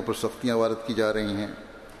میں احمدیوں پر سختیاں وارد کی جا رہی ہیں،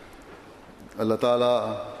 اللہ تعالیٰ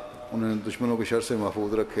انہیں دشمنوں کے شر سے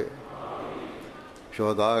محفوظ رکھے۔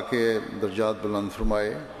 شہداء کے درجات بلند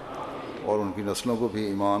فرمائے اور ان کی نسلوں کو بھی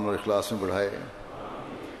ایمان اور اخلاص میں بڑھائے۔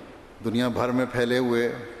 دنیا بھر میں پھیلے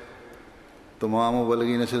ہوئے تمام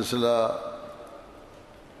مبلغین سلسلہ،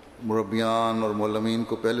 مربیان اور معلمین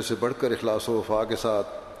کو پہلے سے بڑھ کر اخلاص و وفا کے ساتھ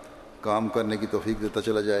کام کرنے کی توفیق دیتا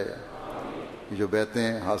چلا جائے۔ یہ جو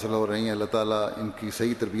بیعتیں حاصل ہو رہی ہیں، اللہ تعالیٰ ان کی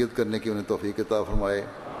صحیح تربیت کرنے کی انہیں توفیق عطا فرمائے،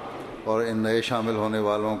 اور ان نئے شامل ہونے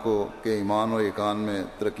والوں کو کہ ایمان و ایقان میں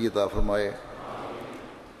ترقی عطا فرمائے۔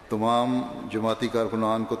 تمام جماعتی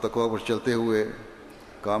کارکنان کو تقویٰ پر چلتے ہوئے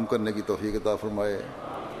کام کرنے کی توفیق عطا فرمائے۔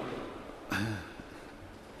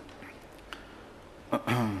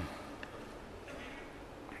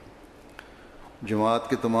 جماعت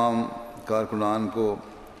کے تمام کارکنان کو،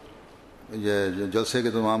 یہ جلسے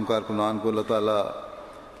کے تمام کارکنان کو اللہ تعالیٰ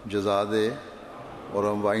جزا دے، اور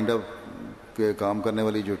ہم وائنڈ اپ کے کام کرنے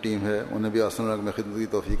والی جو ٹیم ہے انہیں بھی آسن رنگ میں خدمت کی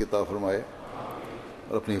توفیق عطا فرمائے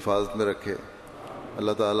اور اپنی حفاظت میں رکھے۔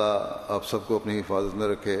 اللہ تعالیٰ آپ سب کو اپنی حفاظت میں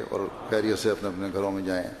رکھے اور خیریت سے اپنے اپنے گھروں میں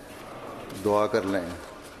جائیں۔ دعا کر لیں۔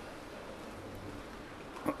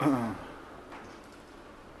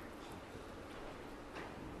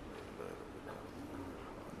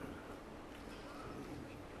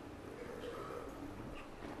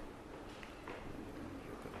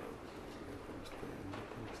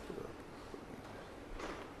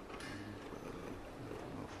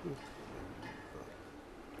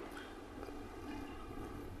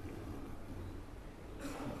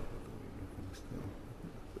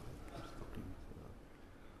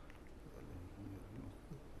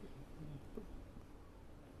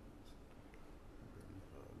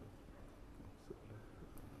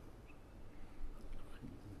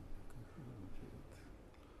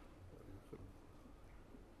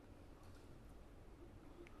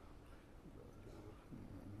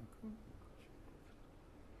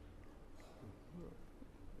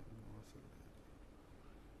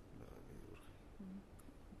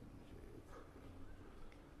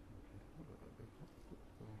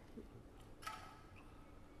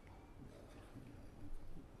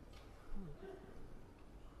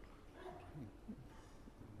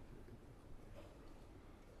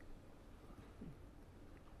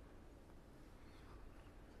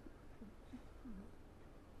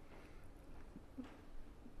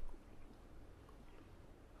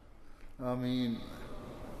 آمین.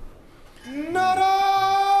 نعرہ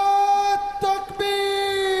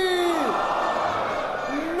تکبیر،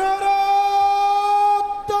 نعرہ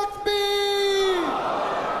تکبیر.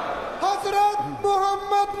 حضرت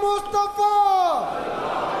محمد مصطفیٰ،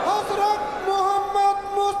 حضرت محمد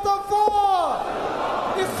مصطفیٰ.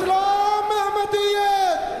 اسلام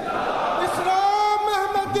احمدیت، اسلام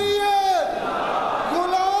احمدیت.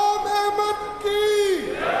 غلام احمد کی،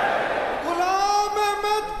 غلام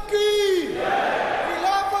احمد کی.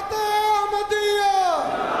 خلافت احمدیہ،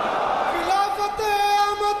 خلافت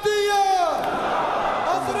احمدیہ.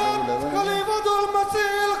 حضرت خلیفۃ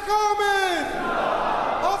المسیح الخامس،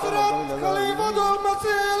 حضرت خلیفۃ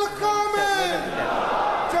المسیح الخامس.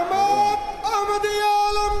 جماعت احمدیہ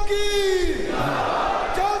عالمگیر،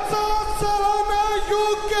 جلسہ سالانہ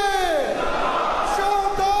UK.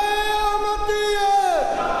 شہدائے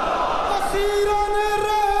احمدیت، اسیران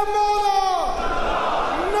رہ مولا.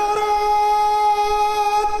 نعرہ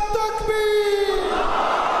تکبیر.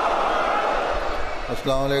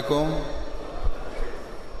 السلام علیکم.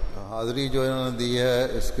 حاضری جو انہوں نے دی ہے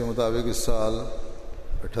اس کے مطابق اس سال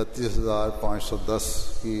 38,510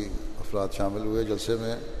 کی افراد شامل ہوئے جلسے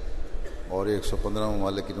میں، اور 115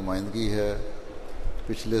 ممالک کی نمائندگی ہے.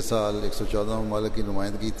 پچھلے سال 114 ممالک کی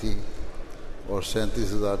نمائندگی تھی اور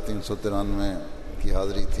 37,393 کی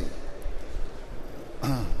حاضری تھی.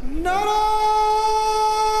 نعرہ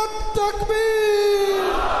تکبیر.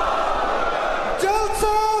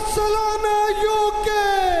 جلسہ سالانہ UK،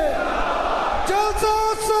 جلسہ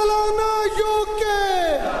سالانہ UK.